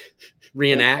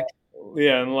reenact.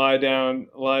 Yeah, and lie down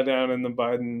in the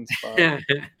Biden spot.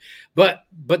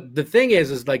 But the thing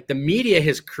is like the media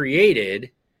has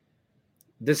created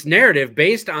this narrative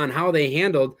based on how they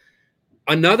handled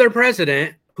another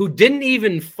president who didn't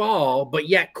even fall, but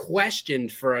yet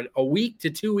questioned for a week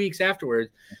to 2 weeks afterwards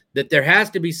that there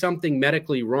has to be something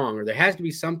medically wrong, or there has to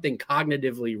be something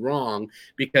cognitively wrong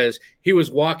because he was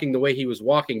walking the way he was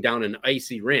walking down an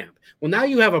icy ramp. Well, now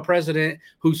you have a president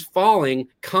who's falling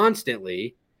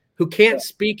constantly, who can't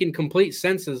speak in complete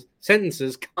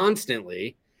sentences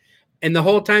constantly. And the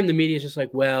whole time the media is just like,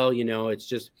 well, it's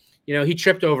just, he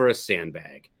tripped over a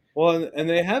sandbag. Well, and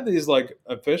they have these like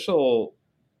official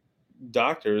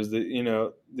doctors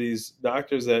that, these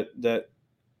doctors that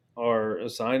are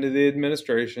assigned to the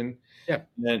administration. Yeah.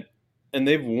 And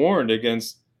they've warned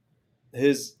against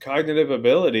his cognitive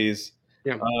abilities.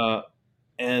 Yeah.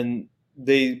 And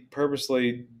they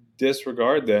purposely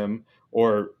disregard them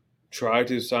or try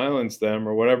to silence them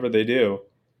or whatever they do.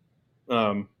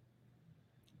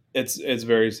 It's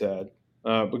very sad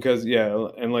because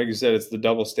and like you said, it's the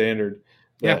double standard.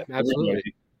 Yeah,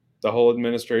 absolutely. The whole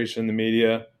administration, the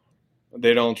media,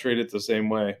 they don't treat it the same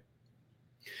way.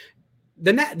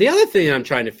 The other thing I'm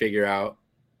trying to figure out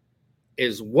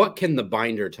is, what can the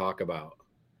binder talk about?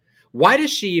 Why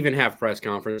does she even have press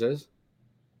conferences?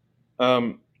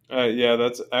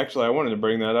 That's actually, I wanted to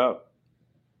bring that up.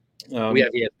 We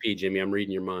have ESP, Jimmy. I'm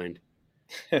reading your mind.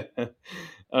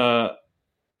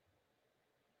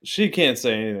 She can't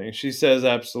say anything. She says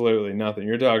absolutely nothing.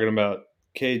 You're talking about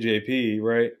KJP,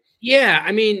 right? Yeah,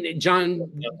 I mean,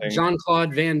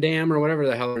 Jean-Claude Van Damme or whatever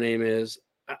the hell her name is.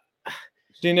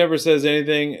 She never says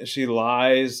anything. She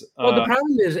lies. Well, the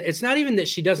problem is, it's not even that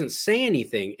she doesn't say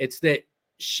anything. It's that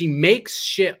she makes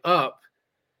shit up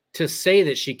to say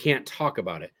that she can't talk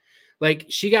about it. Like,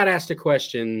 she got asked a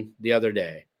question the other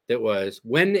day that was,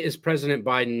 when is President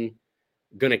Biden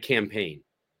going to campaign?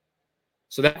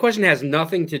 So that question has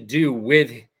nothing to do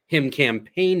with him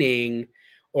campaigning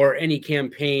or any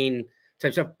campaign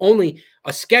type stuff, only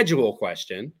a schedule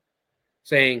question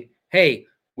saying, hey,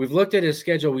 we've looked at his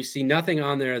schedule. We see nothing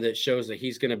on there that shows that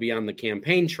he's going to be on the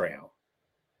campaign trail.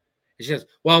 She says,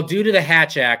 well, due to the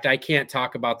Hatch Act, I can't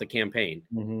talk about the campaign.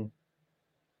 Mm-hmm.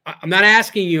 I'm not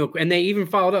asking you, and they even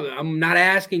followed up, I'm not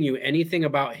asking you anything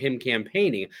about him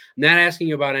campaigning. I'm not asking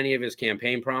you about any of his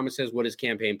campaign promises, what his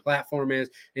campaign platform is,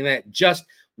 and that. Just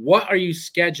what are you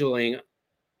scheduling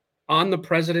on the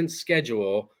president's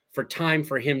schedule for time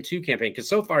for him to campaign, because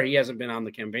so far he hasn't been on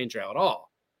the campaign trail at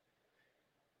all.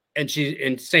 And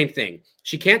same thing.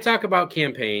 She can't talk about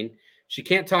campaign. She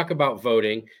can't talk about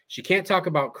voting. She can't talk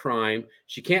about crime.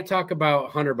 She can't talk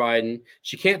about Hunter Biden.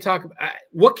 She can't talk.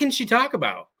 What can she talk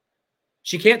about?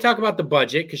 She can't talk about the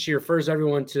budget because she refers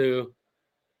everyone to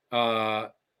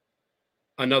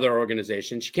another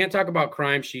organization. She can't talk about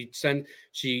crime. She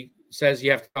says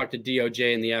you have to talk to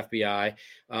DOJ and the FBI.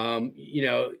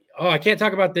 I can't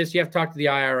talk about this. You have to talk to the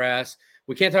IRS.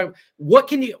 We can't talk.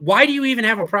 Why do you even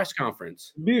have a press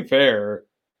conference? To be fair,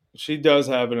 she does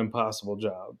have an impossible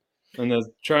job. And that's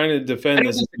trying to defend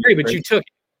this. Disagree, but you took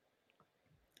it.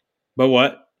 But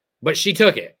what? But she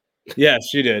took it. Yes,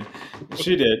 she did.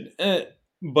 She did.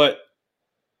 But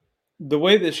the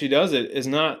way that she does it is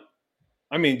not.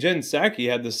 I mean, Jen Psaki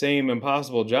had the same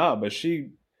impossible job, but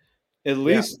she at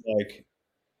least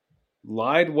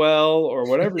lied well or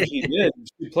whatever she did.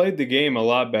 She played the game a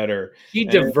lot better. She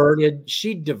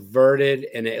diverted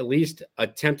and at least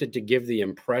attempted to give the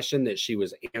impression that she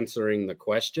was answering the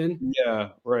question.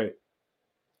 Yeah, right.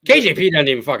 KJP doesn't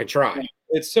even fucking try.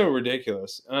 It's so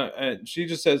ridiculous. And she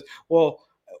just says, well,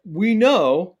 we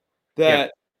know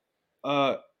that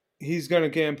he's going to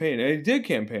campaign. And he did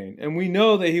campaign. And we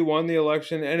know that he won the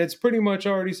election. And it's pretty much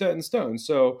already set in stone.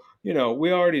 So,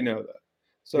 we already know that.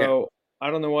 So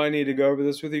I don't know why I need to go over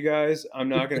this with you guys. I'm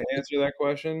not going to answer that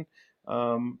question.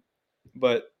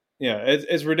 But yeah,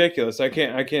 it's ridiculous. I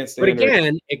can't stand it. But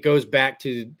again, it goes back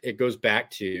to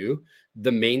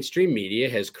the mainstream media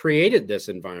has created this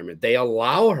environment. They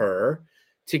allow her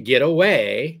to get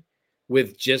away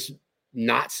with just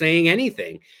not saying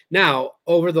anything. Now,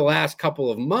 over the last couple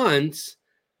of months,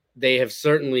 they have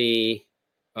certainly,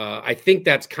 I think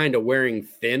that's kind of wearing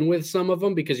thin with some of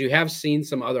them, because you have seen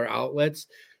some other outlets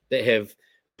that have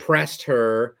pressed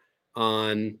her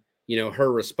on,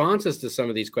 her responses to some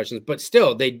of these questions, but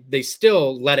still, they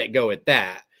still let it go at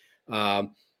that.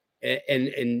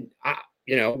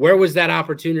 Where was that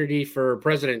opportunity for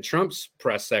President Trump's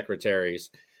press secretaries?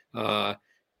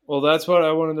 Well, that's what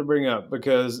I wanted to bring up,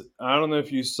 because I don't know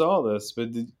if you saw this,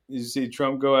 but did you see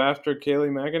Trump go after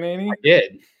Kayleigh McEnany? I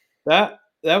did. That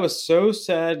was so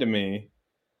sad to me.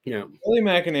 Yeah. Kayleigh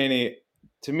McEnany,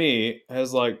 to me,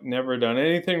 has never done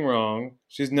anything wrong.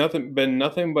 She's been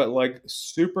nothing but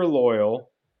super loyal,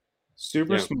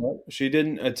 super smart. She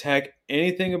didn't attack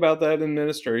anything about that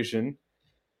administration.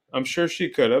 I'm sure she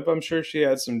could have. I'm sure she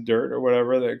had some dirt or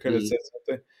whatever that could have said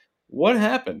something. What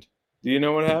happened? Do you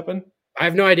know what happened? I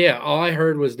have no idea. All I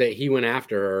heard was that he went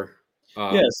after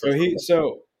her.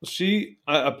 So she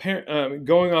apparently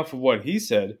going off of what he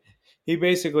said, he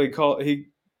basically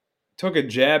took a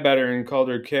jab at her and called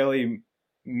her Kayleigh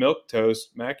Milquetoast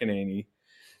McEnany,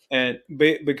 and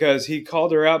because he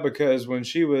called her out because when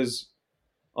she was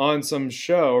on some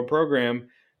show or program,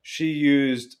 she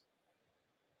used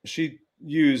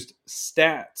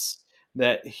stats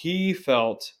that he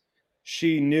felt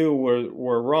she knew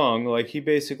were wrong. He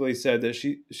basically said that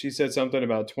she said something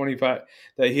about 25,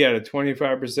 that he had a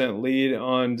 25% lead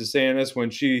on DeSantis when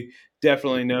she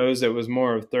definitely knows it was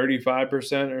more of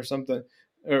 35% or something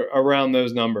around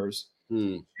those numbers.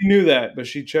 She knew that, but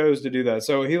she chose to do that.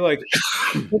 So he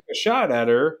took a shot at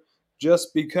her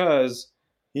just because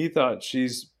he thought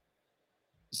she's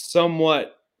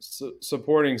somewhat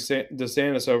supporting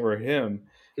DeSantis over him.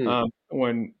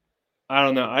 When I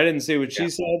don't know, I didn't see what she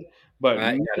said, but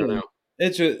I don't know.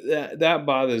 It's just that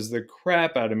bothers the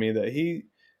crap out of me that he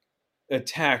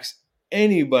attacks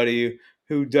anybody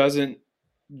who doesn't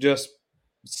just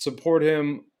support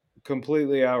him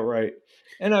completely outright.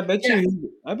 And I bet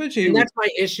you. That's my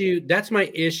issue. That's my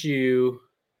issue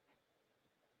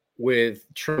with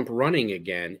Trump running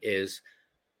again. Is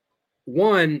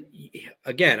one,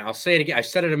 again, I'll say it again. I've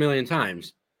said it a million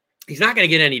times. He's not going to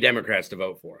get any Democrats to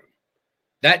vote for him.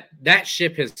 That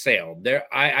ship has sailed.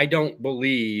 I don't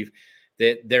believe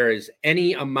that there is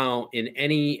any amount in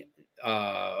any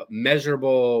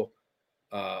measurable,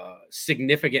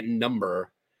 significant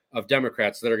number of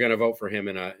Democrats that are going to vote for him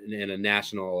in a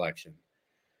national election.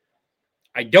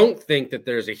 I don't think that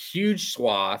there's a huge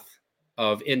swath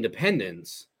of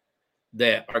independents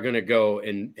that are going to go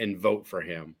and vote for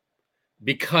him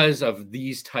because of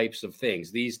these types of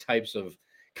things, these types of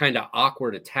kind of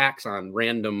awkward attacks on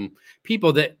random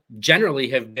people that generally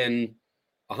have been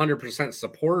 100%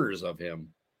 supporters of him.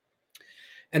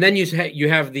 And then you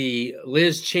have the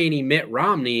Liz Cheney, Mitt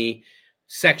Romney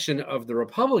section of the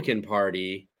Republican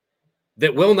Party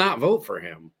that will not vote for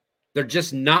him. They're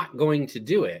just not going to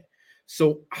do it.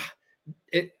 So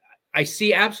I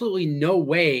see absolutely no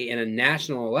way in a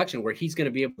national election where he's going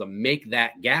to be able to make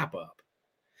that gap up.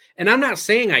 And I'm not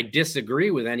saying I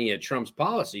disagree with any of Trump's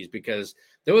policies, because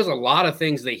there was a lot of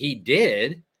things that he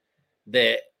did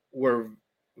that were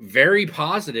very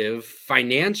positive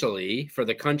financially for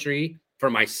the country,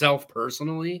 for myself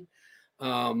personally.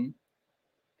 And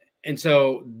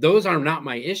so those are not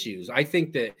my issues. I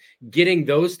think that getting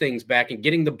those things back and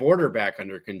getting the border back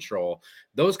under control,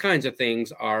 those kinds of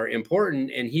things are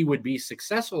important, and he would be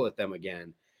successful at them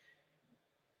again.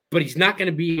 But he's not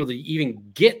going to be able to even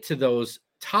get to those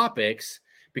topics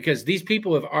because these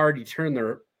people have already turned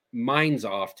their minds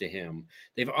off to him.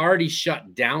 They've already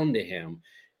shut down to him.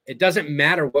 It doesn't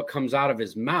matter what comes out of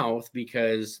his mouth,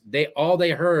 because all they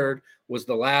heard was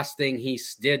the last thing he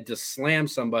did to slam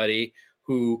somebody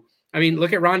who, I mean,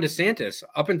 look at Ron DeSantis.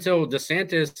 Up until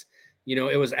DeSantis,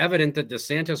 it was evident that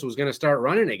DeSantis was going to start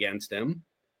running against him.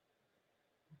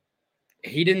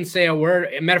 He didn't say a word.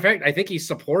 As a matter of fact, I think he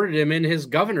supported him in his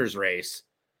governor's race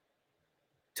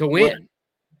to win.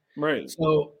 Right.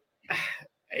 So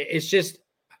it's just,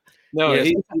 no,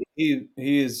 he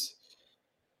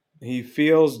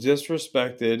feels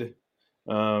disrespected,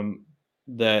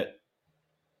 that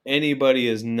anybody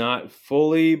is not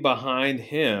fully behind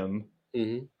him.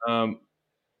 Mm-hmm.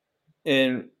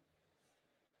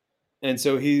 And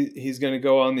so he's going to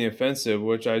go on the offensive,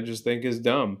 which I just think is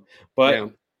dumb.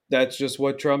 But that's just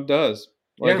what Trump does.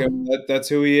 Like, that's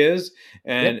who he is,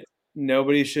 and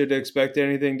nobody should expect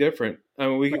anything different. I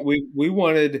mean,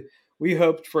 we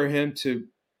hoped for him to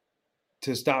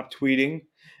stop tweeting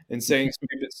and saying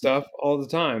stupid stuff all the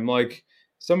time. Like,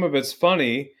 some of it's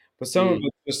funny, but some of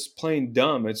it's just plain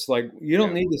dumb. It's like, you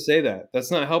don't need to say that.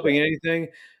 That's not helping anything.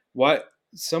 Why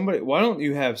don't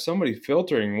you have somebody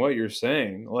filtering what you're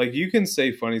saying? Like, you can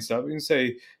say funny stuff, you can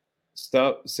say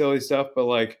silly stuff, but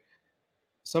like,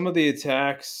 some of the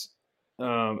attacks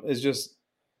is just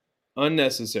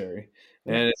unnecessary,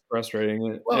 and it's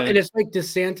frustrating. Well, and it's like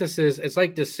DeSantis's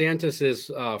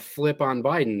flip on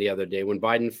Biden the other day when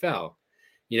Biden fell.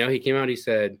 He came out, he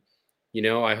said,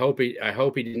 I hope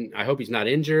he's not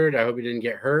injured. I hope he didn't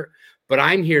get hurt. But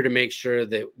I'm here to make sure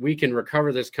that we can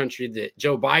recover this country that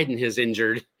Joe Biden has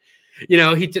injured.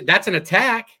 That's an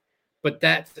attack, but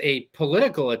that's a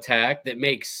political attack that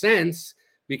makes sense,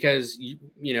 because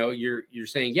you're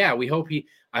saying, yeah,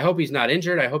 I hope he's not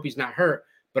injured. I hope he's not hurt.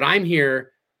 But I'm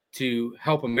here to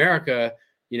help America,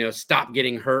 stop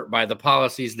getting hurt by the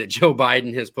policies that Joe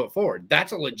Biden has put forward.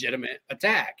 That's a legitimate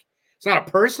attack. It's not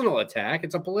a personal attack.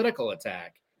 It's a political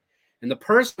attack. And the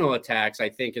personal attacks, I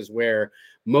think, is where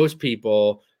most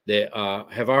people that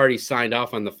have already signed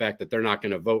off on the fact that they're not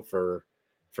going to vote for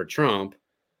Trump,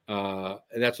 and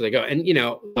that's where they go. And,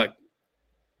 look,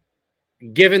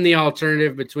 given the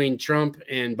alternative between Trump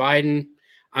and Biden,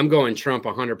 I'm going Trump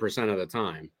 100% of the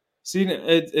time. See,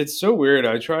 it's so weird.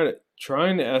 I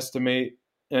trying to estimate,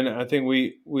 and I think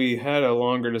we had a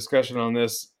longer discussion on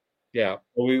this. Yeah,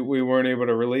 we weren't able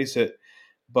to release it,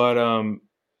 but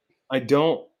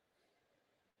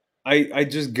I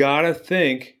just gotta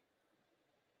think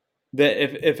that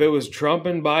if it was Trump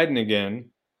and Biden again,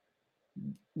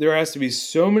 there has to be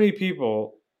so many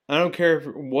people, I don't care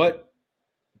what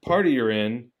party you're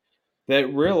in,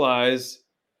 that realize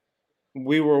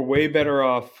we were way better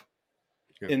off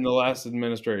in the last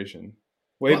administration.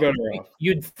 Way better off.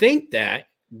 You'd think that,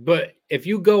 but if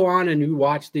you go on and you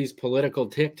watch these political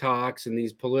TikToks and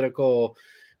these political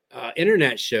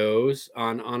internet shows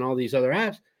on all these other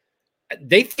apps,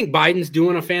 they think Biden's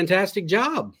doing a fantastic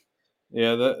job.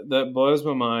 Yeah, that blows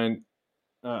my mind.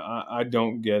 I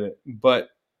don't get it. But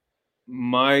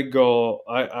my goal,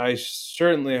 I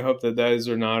certainly hope that those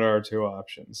are not our two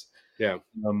options. Yeah.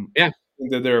 I think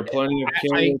that there are plenty of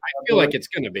candidates. I feel like it's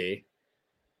going to be.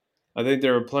 I think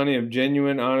there are plenty of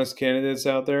genuine, honest candidates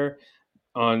out there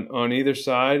on either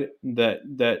side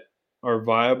that are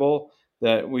viable,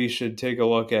 that we should take a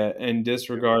look at and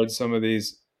disregard some of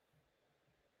these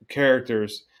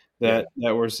characters that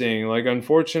we're seeing. Like,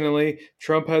 unfortunately,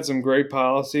 Trump had some great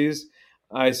policies.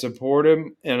 I support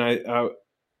him, and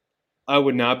I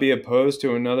would not be opposed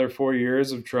to another 4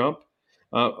 years of Trump.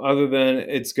 Other than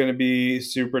it's going to be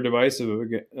super divisive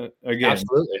again.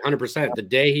 Absolutely, 100%.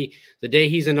 The day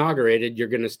he's inaugurated, you're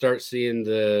going to start seeing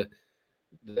the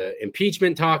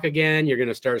impeachment talk again. You're going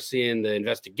to start seeing the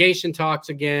investigation talks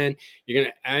again.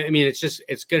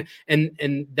 It's going to,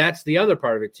 and that's the other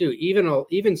part of it too.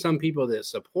 Even some people that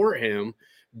support him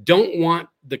don't want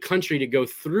the country to go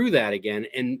through that again.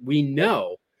 And we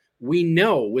know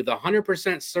with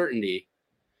 100% certainty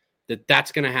that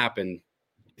that's going to happen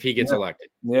if he gets elected.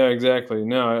 Yeah, exactly.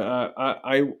 No,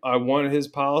 I want his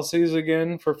policies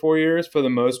again for 4 years for the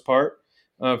most part.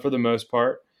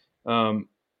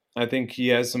 I think he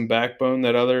has some backbone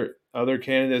that other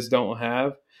candidates don't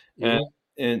have, and Mhm.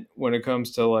 and when it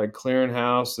comes to like clearing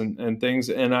house and things,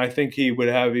 and I think he would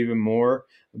have even more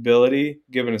ability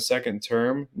given a second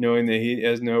term, knowing that he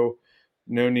has no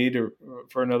need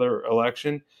for another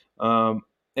election. Um,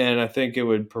 and I think it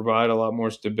would provide a lot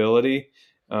more stability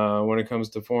when it comes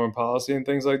to foreign policy and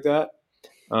things like that.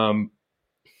 Um,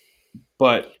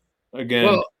 but again,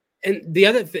 Well, and the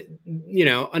other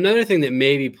another thing that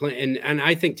may be playing, and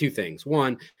I think two things.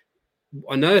 One,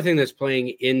 another thing that's playing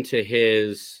into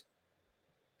his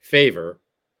favor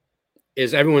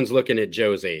is everyone's looking at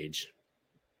Joe's age.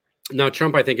 Now,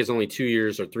 Trump, I think, is only 2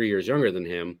 years or 3 years younger than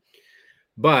him,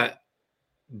 but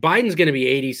Biden's going to be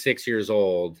 86 years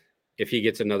old if he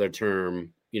gets another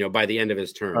term, by the end of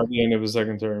his at term. the end of his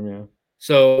second term, yeah.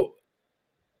 So,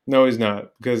 No, he's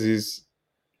not because there's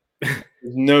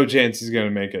no chance he's going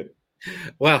to make it.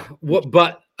 well,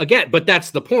 but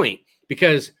that's the point,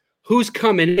 because who's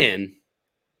coming in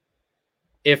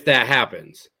if that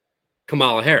happens?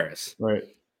 Kamala Harris. Right.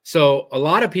 So a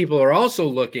lot of people are also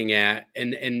looking at,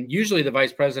 and usually the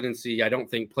vice presidency, I don't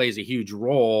think plays a huge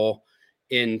role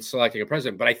in selecting a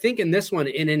president, but I think in this one,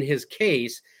 and in his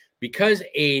case, because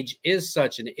age is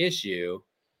such an issue,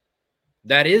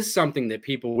 that is something that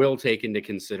people will take into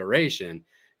consideration.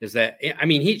 Is that, I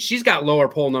mean, she's got lower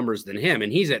poll numbers than him,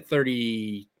 and he's at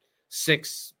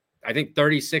 36, I think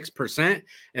 36%,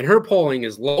 and her polling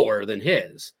is lower than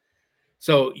his.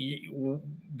 So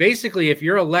basically, if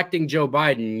you're electing Joe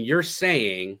Biden, you're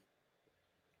saying,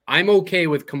 I'm okay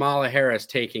with Kamala Harris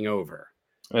taking over.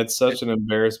 That's such an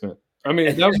embarrassment. I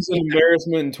mean, that was an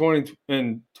embarrassment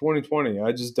in 2020.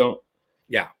 I just don't.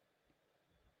 Yeah.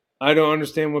 I don't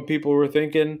understand what people were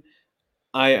thinking.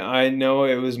 I know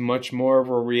it was much more of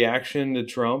a reaction to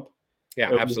Trump. Yeah,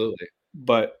 It was, absolutely.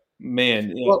 but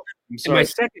man, Well, I'm and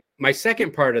sorry. my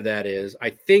second part of that is I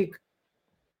think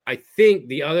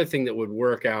the other thing that would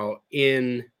work out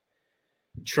in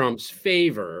Trump's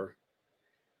favor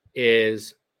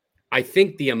is I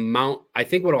think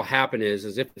what will happen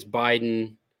is if it's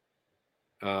Biden,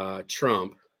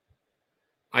 Trump,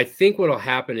 I think what will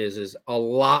happen is a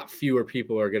lot fewer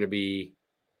people are going to be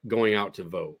going out to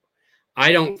vote.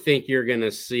 I don't think you're going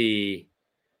to see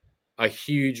a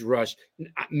huge rush.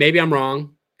 Maybe I'm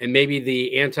wrong, and maybe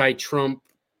the anti-Trump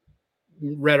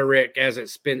rhetoric as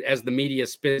the media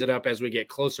spins it up as we get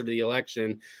closer to the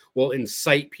election will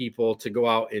incite people to go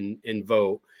out and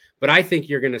vote. But I think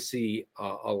you're going to see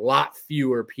a lot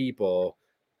fewer people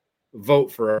vote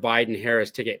for a Biden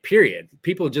Harris ticket, period.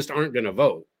 People just aren't going to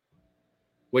vote,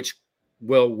 which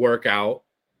will work out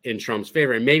in Trump's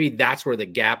favor. And maybe that's where the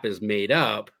gap is made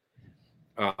up.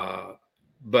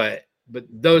 But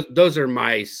those are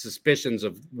my suspicions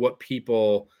of what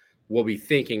people will be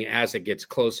thinking as it gets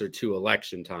closer to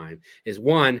election time. Is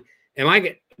one,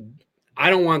 I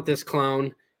don't want this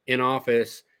clown in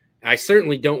office. I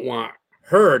certainly don't want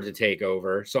her to take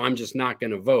over, so I'm just not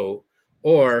going to vote.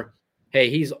 Or, hey,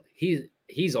 he's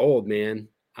old, man.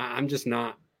 I'm just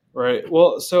not. Right.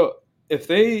 Well, so if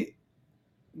the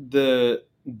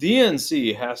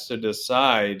DNC has to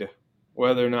decide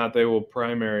whether or not they will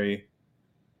primary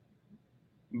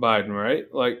Biden, right?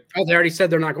 Like, Oh, they already said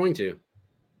they're not going to.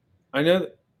 I know,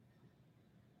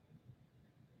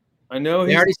 I know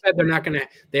They he's already said they're not going to.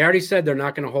 They already said they're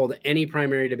not going to hold any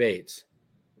primary debates.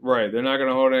 right. They're not going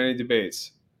to hold any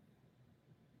debates.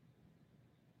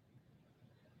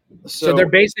 So So they're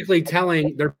basically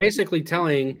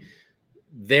telling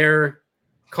their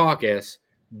caucus,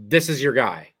 this is your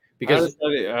guy. Because,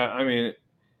 I mean,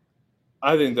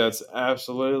 I think that's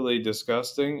absolutely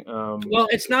disgusting. well,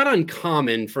 it's not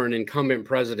uncommon for an incumbent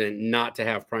president not to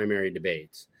have primary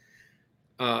debates.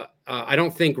 I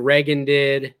don't think Reagan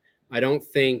did. I don't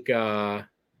think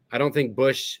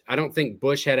Bush. I don't think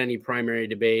Bush had any primary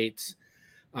debates.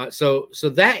 So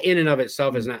that in and of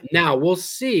itself is not. Now we'll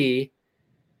see.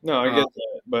 No, I get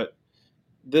that, but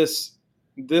this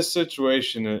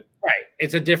situation, Right,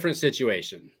 it's a different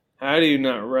situation. how do you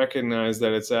not recognize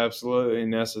that it's absolutely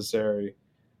necessary?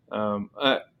 I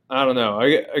don't know.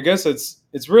 I guess it's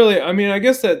really. I mean, I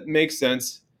guess that makes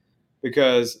sense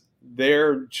because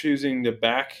they're choosing to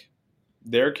back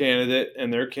their candidate,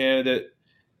 and their candidate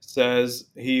says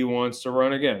he wants to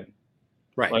run again.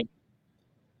 Right. Like,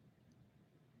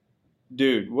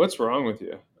 dude, what's wrong with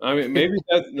you? I mean, maybe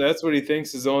that's what he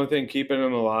thinks is the only thing keeping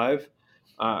him alive.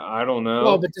 I don't Well,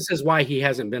 know. but this is why he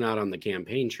hasn't been out on the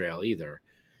campaign trail either,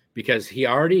 because he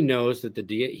already knows that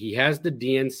he has the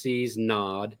DNC's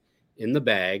nod in the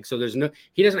bag. So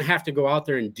he doesn't have to go out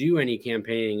there and do any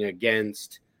campaigning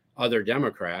against other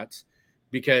Democrats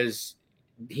because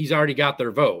he's already got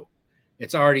their vote.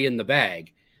 It's already in the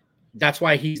bag. that's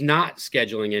why he's not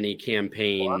scheduling any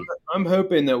campaign. I'm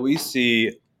hoping that we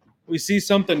see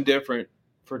something different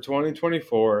for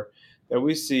 2024. That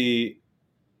we see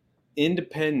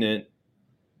independent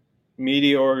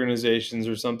media organizations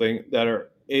or something that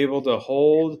are able to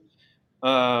hold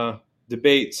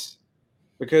debates,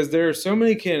 because there are so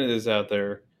many candidates out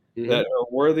there that are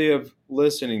worthy of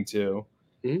listening to,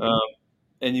 Mm-hmm.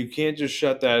 and you can't just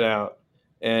shut that out.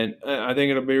 And I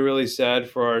think it'll be really sad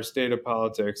for our state of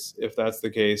politics if that's the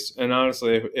case. And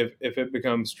honestly, if it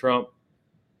becomes Trump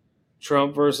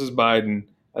versus Biden,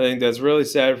 I think that's really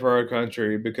sad for our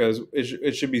country, because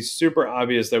it should be super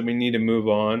obvious that we need to move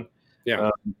on,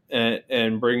 Yeah.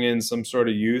 and bring in some sort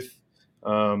of youth,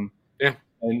 Yeah.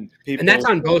 and And that's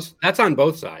people. on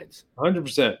both sides.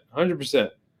 100%,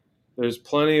 100%. There's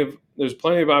plenty of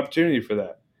opportunity for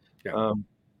that. Yeah.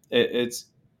 It's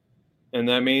and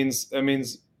that means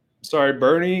sorry,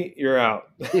 Bernie, you're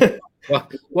out.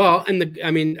 Well,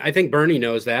 and I think Bernie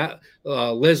knows that.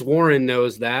 Liz Warren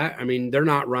knows that. I mean, they're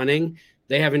not running.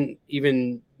 They haven't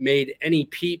even made any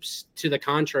peeps to the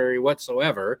contrary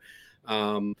whatsoever.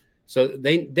 So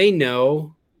they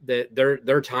know that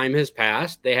their time has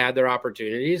passed. They had their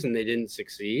opportunities and they didn't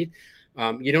succeed.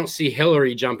 You don't see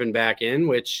Hillary jumping back in,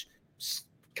 which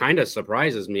kind of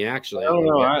surprises me, actually. I don't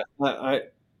know.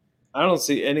 I don't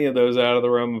see any of those out of the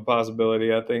realm of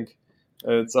possibility. I think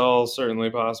it's all certainly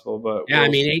possible, but yeah, I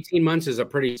mean, 18 months is a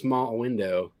pretty small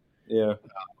window. Yeah,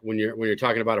 when you're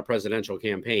talking about a presidential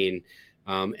campaign,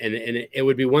 and it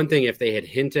would be one thing if they had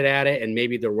hinted at it and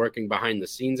maybe they're working behind the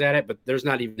scenes at it, but there's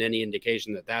not even any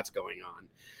indication that that's going on.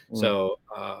 So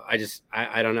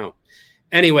I don't know.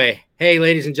 Anyway, hey,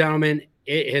 ladies and gentlemen,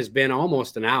 it has been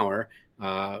almost an hour.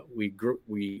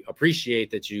 We appreciate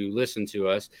that you listen to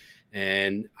us,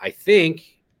 and I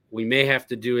think we may have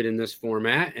to do it in this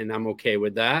format, and I'm okay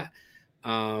with that,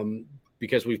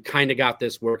 because we've kind of got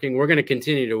this working. We're going to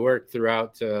continue to work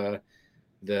throughout the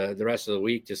rest of the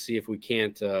week to see if we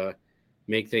can't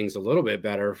make things a little bit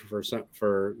better for to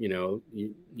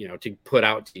put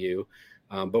out to you.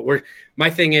 But my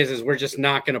thing is we're just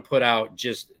not going to put out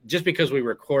just because we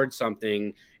record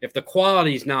something. If the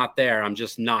quality's not there, I'm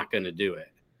just not going to do it.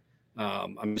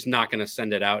 I'm just not going to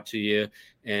send it out to you.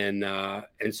 And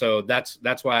so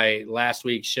that's why last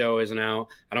week's show isn't out.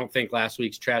 I don't think last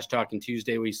week's Trash Talking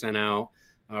Tuesday we sent out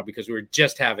because we were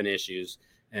just having issues.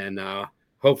 And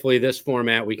hopefully this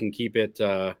format we can keep it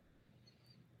kind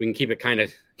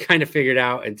of figured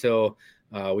out until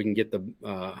we can get the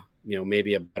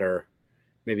maybe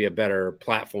a better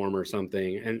platform or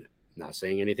something. And not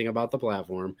saying anything about the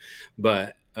platform,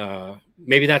 but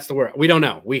maybe that's the word. We don't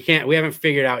know. We haven't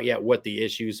figured out yet what the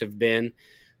issues have been,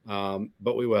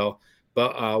 but we will.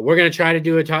 But we're going to try to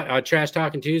do a Trash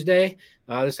Talking Tuesday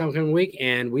this upcoming week,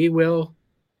 and we will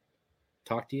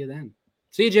talk to you then.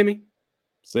 See you, Jimmy.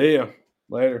 See ya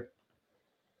later.